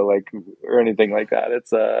like or anything like that. It's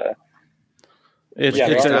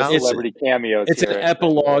celebrity cameos. It's an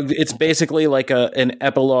epilogue. It's basically like an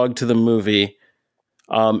epilogue to the movie.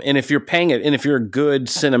 And if you're paying it, and if you're a good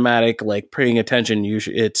cinematic, like paying attention,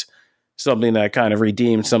 it's something that kind of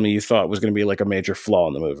redeemed something you thought was going to be like a major flaw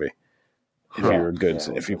in the movie. If you were good,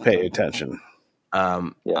 if you pay attention.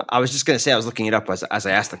 I was just going to say, I was looking it up as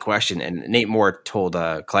I asked the question, and Nate Moore told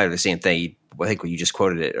Collider the same thing. I think when you just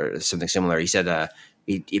quoted it or something similar, he said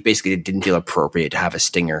he basically didn't feel appropriate to have a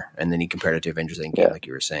stinger, and then he compared it to Avengers Endgame, like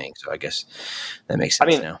you were saying. So I guess that makes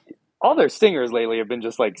sense now. All their stingers lately have been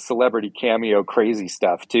just like celebrity cameo crazy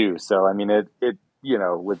stuff too. So I mean, it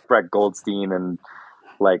with Brett Goldstein and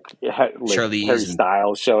like Harry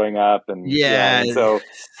Styles showing up, and and so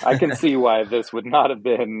I can see why this would not have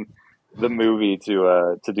been the movie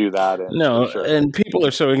to do that. And people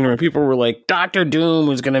are so ignorant. People were like, Doctor Doom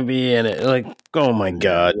was going to be in it. Like, oh my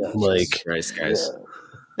god, Christ, guys.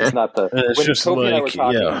 It's not the. It's just Kofi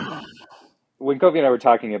like, when Kofi and I were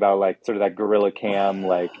talking about like sort of that guerrilla cam,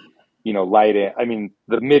 like lighting. I mean,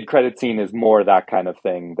 the mid credit scene is more that kind of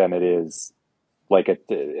thing than it is like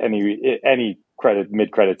any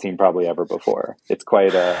mid credit scene probably ever before. It's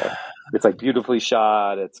quite it's like beautifully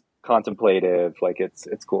shot. It's contemplative. Like it's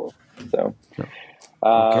cool. So,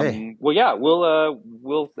 okay. Well, yeah,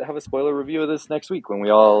 we'll have a spoiler review of this next week when we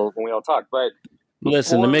all talk. But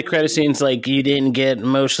listen, the mid credit scene's like, you didn't get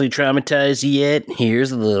emotionally traumatized yet.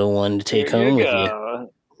 Here's a little one to take home with you.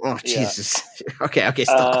 Oh Jesus! Okay,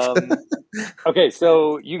 stop. Okay,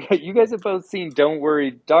 so you guys have both seen "Don't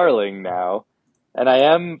Worry, Darling" now, and I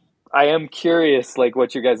am curious, like,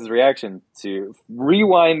 what's your guys' reaction to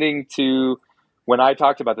rewinding to when I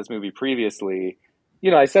talked about this movie previously.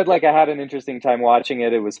 I said like I had an interesting time watching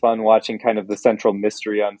it. It was fun watching kind of the central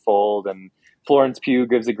mystery unfold, and Florence Pugh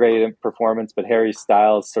gives a great performance, but Harry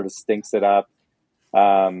Styles sort of stinks it up.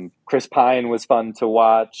 Chris Pine was fun to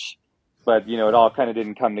watch, but it all kind of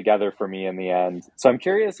didn't come together for me in the end. So I'm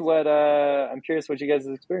curious what you guys'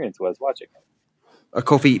 experience was watching it.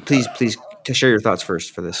 Kofi, please to share your thoughts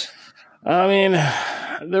first for this. I mean,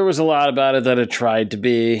 there was a lot about it that it tried to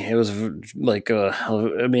be. It was like, there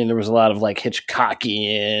was a lot of like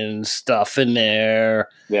Hitchcockian stuff in there.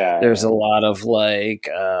 Yeah. There's a lot of like,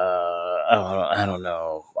 I don't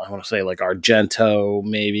know. I want to say like Argento,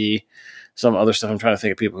 maybe some other stuff. I'm trying to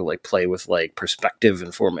think of people who like play with like perspective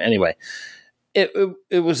and form. Anyway,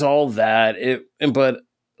 it was all that. But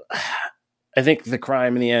I think the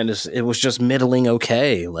crime in the end is it was just middling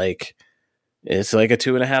okay. Like, it's like a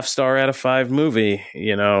 2.5 star out of 5 movie,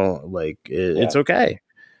 it's okay.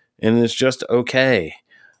 And it's just okay.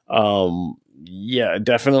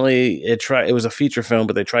 Definitely it was a feature film,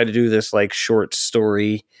 but they tried to do this like short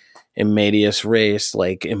story in medias res,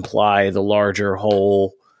 like imply the larger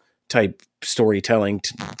whole type storytelling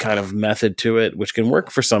kind of method to it, which can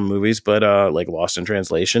work for some movies, but like Lost in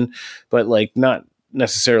Translation, but like not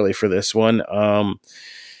necessarily for this one.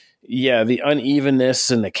 The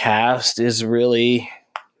unevenness in the cast is really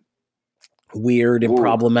weird and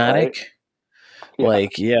problematic.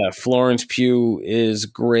 Like, Florence Pugh is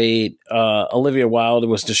great. Olivia Wilde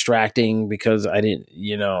was distracting because I didn't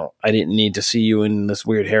need to see you in this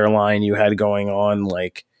weird hairline you had going on.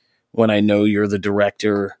 Like, when I know you're the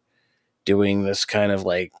director doing this kind of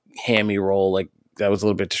like hammy role, like that was a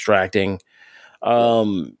little bit distracting.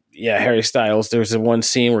 Harry Styles, there's one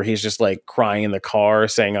scene where he's just like crying in the car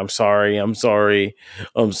saying, I'm sorry. And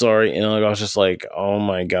I was just like, oh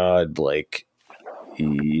my God, like,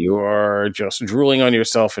 you are just drooling on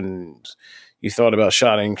yourself and you thought about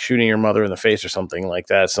shooting your mother in the face or something like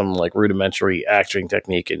that, some like rudimentary acting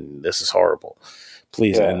technique, and this is horrible.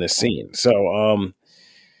 Please end this scene. So,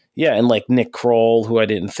 and like Nick Kroll, who I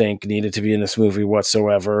didn't think needed to be in this movie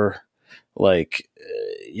whatsoever. Like,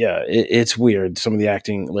 it's weird. Some of the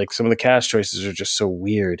acting, like some of the cast choices are just so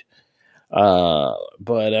weird. But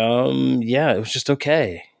it was just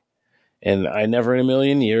okay. And I never in a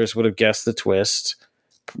million years would have guessed the twist.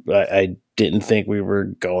 I didn't think we were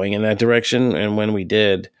going in that direction, and when we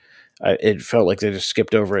did, it felt like they just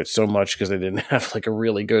skipped over it so much because they didn't have like a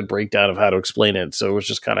really good breakdown of how to explain it, so it was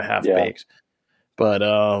just kind of half-baked. But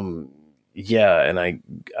and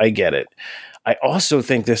I get it. I also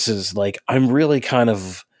think this is like, I'm really kind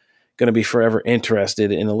of going to be forever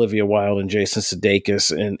interested in Olivia Wilde and Jason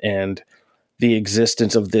Sudeikis and the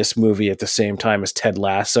existence of this movie at the same time as Ted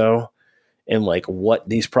Lasso, and like what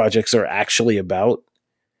these projects are actually about.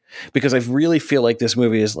 Because I really feel like this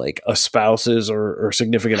movie is like a spouse's or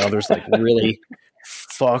significant others like really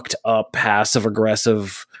fucked up passive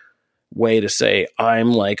aggressive way to say,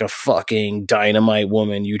 I'm like a fucking dynamite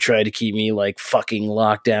woman. You try to keep me like fucking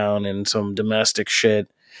locked down in some domestic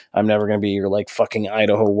shit. I'm never going to be your like fucking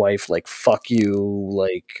Idaho wife. Like, fuck you.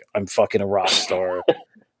 Like, I'm fucking a rock star.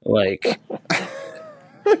 Like,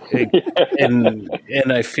 and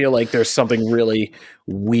I feel like there's something really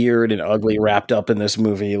weird and ugly wrapped up in this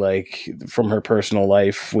movie, like from her personal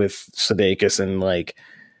life with Sudeikis, and like,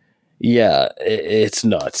 it's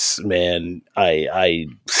nuts, man.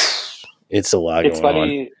 It's a lot. It's going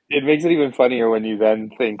funny. On. It makes it even funnier when you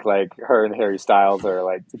then think like her and Harry Styles are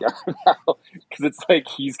like together now, because it's like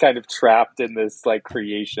he's kind of trapped in this like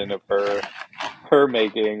creation of her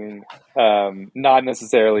making, not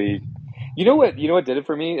necessarily. You know what did it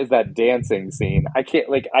for me is that dancing scene. I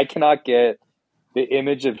cannot get the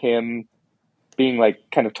image of him being like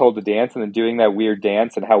kind of told to dance and then doing that weird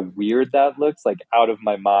dance and how weird that looks, like, out of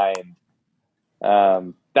my mind.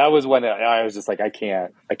 That was when I was just like, I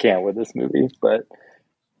can't with this movie. But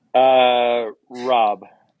Rob,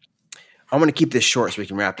 I'm going to keep this short so we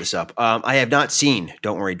can wrap this up. I have not seen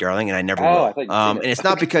Don't Worry, Darling, and I never will. I thought and it's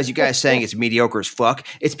not because you guys saying it's mediocre as fuck.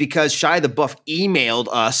 It's because Shia LaBeouf emailed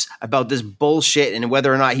us about this bullshit and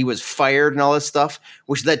whether or not he was fired and all this stuff,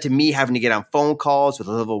 which led to me having to get on phone calls with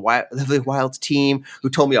Olivia Wilde's team, who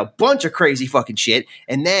told me a bunch of crazy fucking shit.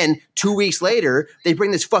 And then 2 weeks later, they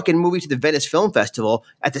bring this fucking movie to the Venice Film Festival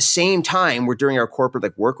at the same time we're doing our corporate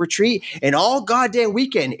like work retreat. And all goddamn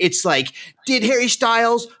weekend, it's like, did Harry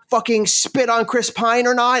Styles fucking spit on Chris Pine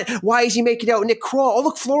or not? Why is he making out with Nick Kroll? Oh,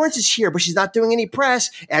 look, Florence is here, but she's not doing any press.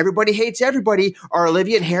 Everybody hates everybody. Are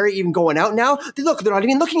Olivia and Harry even going out now? They're not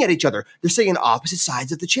even looking at each other. They're sitting on opposite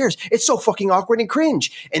sides of the chairs. It's so fucking awkward and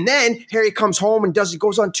cringe. And then Harry comes home and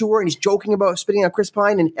goes on tour and he's joking about spitting on Chris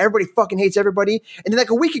Pine and everybody fucking hates everybody. And then like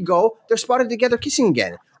a week ago, they're spotted together kissing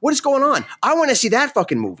again. What is going on? I want to see that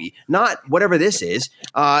fucking movie, not whatever this is.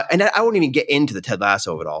 And I won't even get into the Ted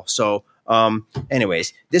Lasso of it all. So,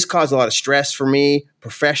 anyways, this caused a lot of stress for me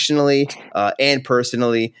professionally and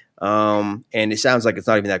personally. And it sounds like it's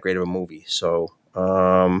not even that great of a movie. So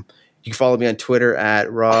you can follow me on Twitter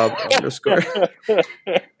at Rob _.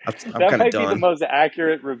 That might be the most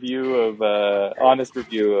accurate review of honest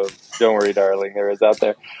review of Don't Worry, Darling there is out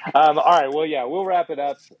there. All right, well, yeah, we'll wrap it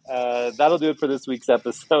up. That'll do it for this week's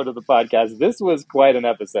episode of the podcast. This was quite an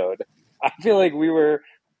episode. I feel like we were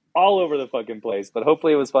all over the fucking place, but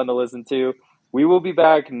hopefully it was fun to listen to. We will be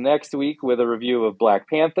back next week with a review of Black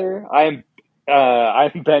Panther. I'm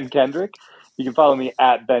Ben Kendrick. You can follow me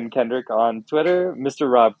at Ben Kendrick on Twitter.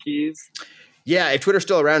 Mr. Rob Keys. Yeah, if Twitter's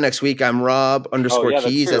still around next week, I'm Rob _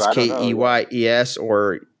 Keys. That's Keyes.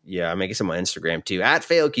 Or I guess I'm on Instagram too, at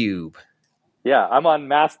FailCube. Yeah, I'm on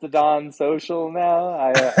Mastodon social now.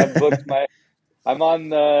 I've booked I'm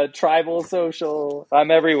on Tribal social.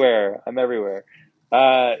 I'm everywhere.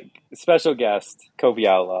 Special guest, Kofi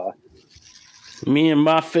Outlaw. Me and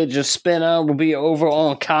my fidget spinner will be over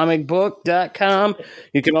on comicbook.com.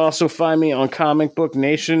 You can also find me on Comic Book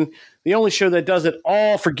Nation, the only show that does it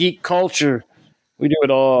all for geek culture. We do it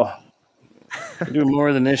all. We do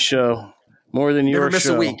more than this show, more than your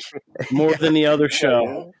show, a week. More than the other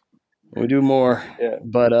show. We do more. Yeah.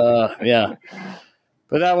 But, yeah.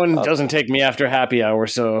 But that one doesn't take me after happy hour,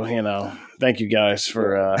 so, thank you guys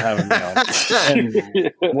for having me on.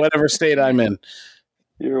 And whatever state I'm in.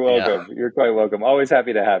 You're welcome. Yeah. You're quite welcome. Always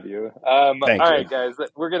happy to have you. All right, guys,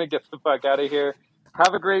 we're going to get the fuck out of here.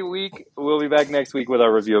 Have a great week. We'll be back next week with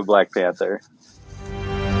our review of Black Panther.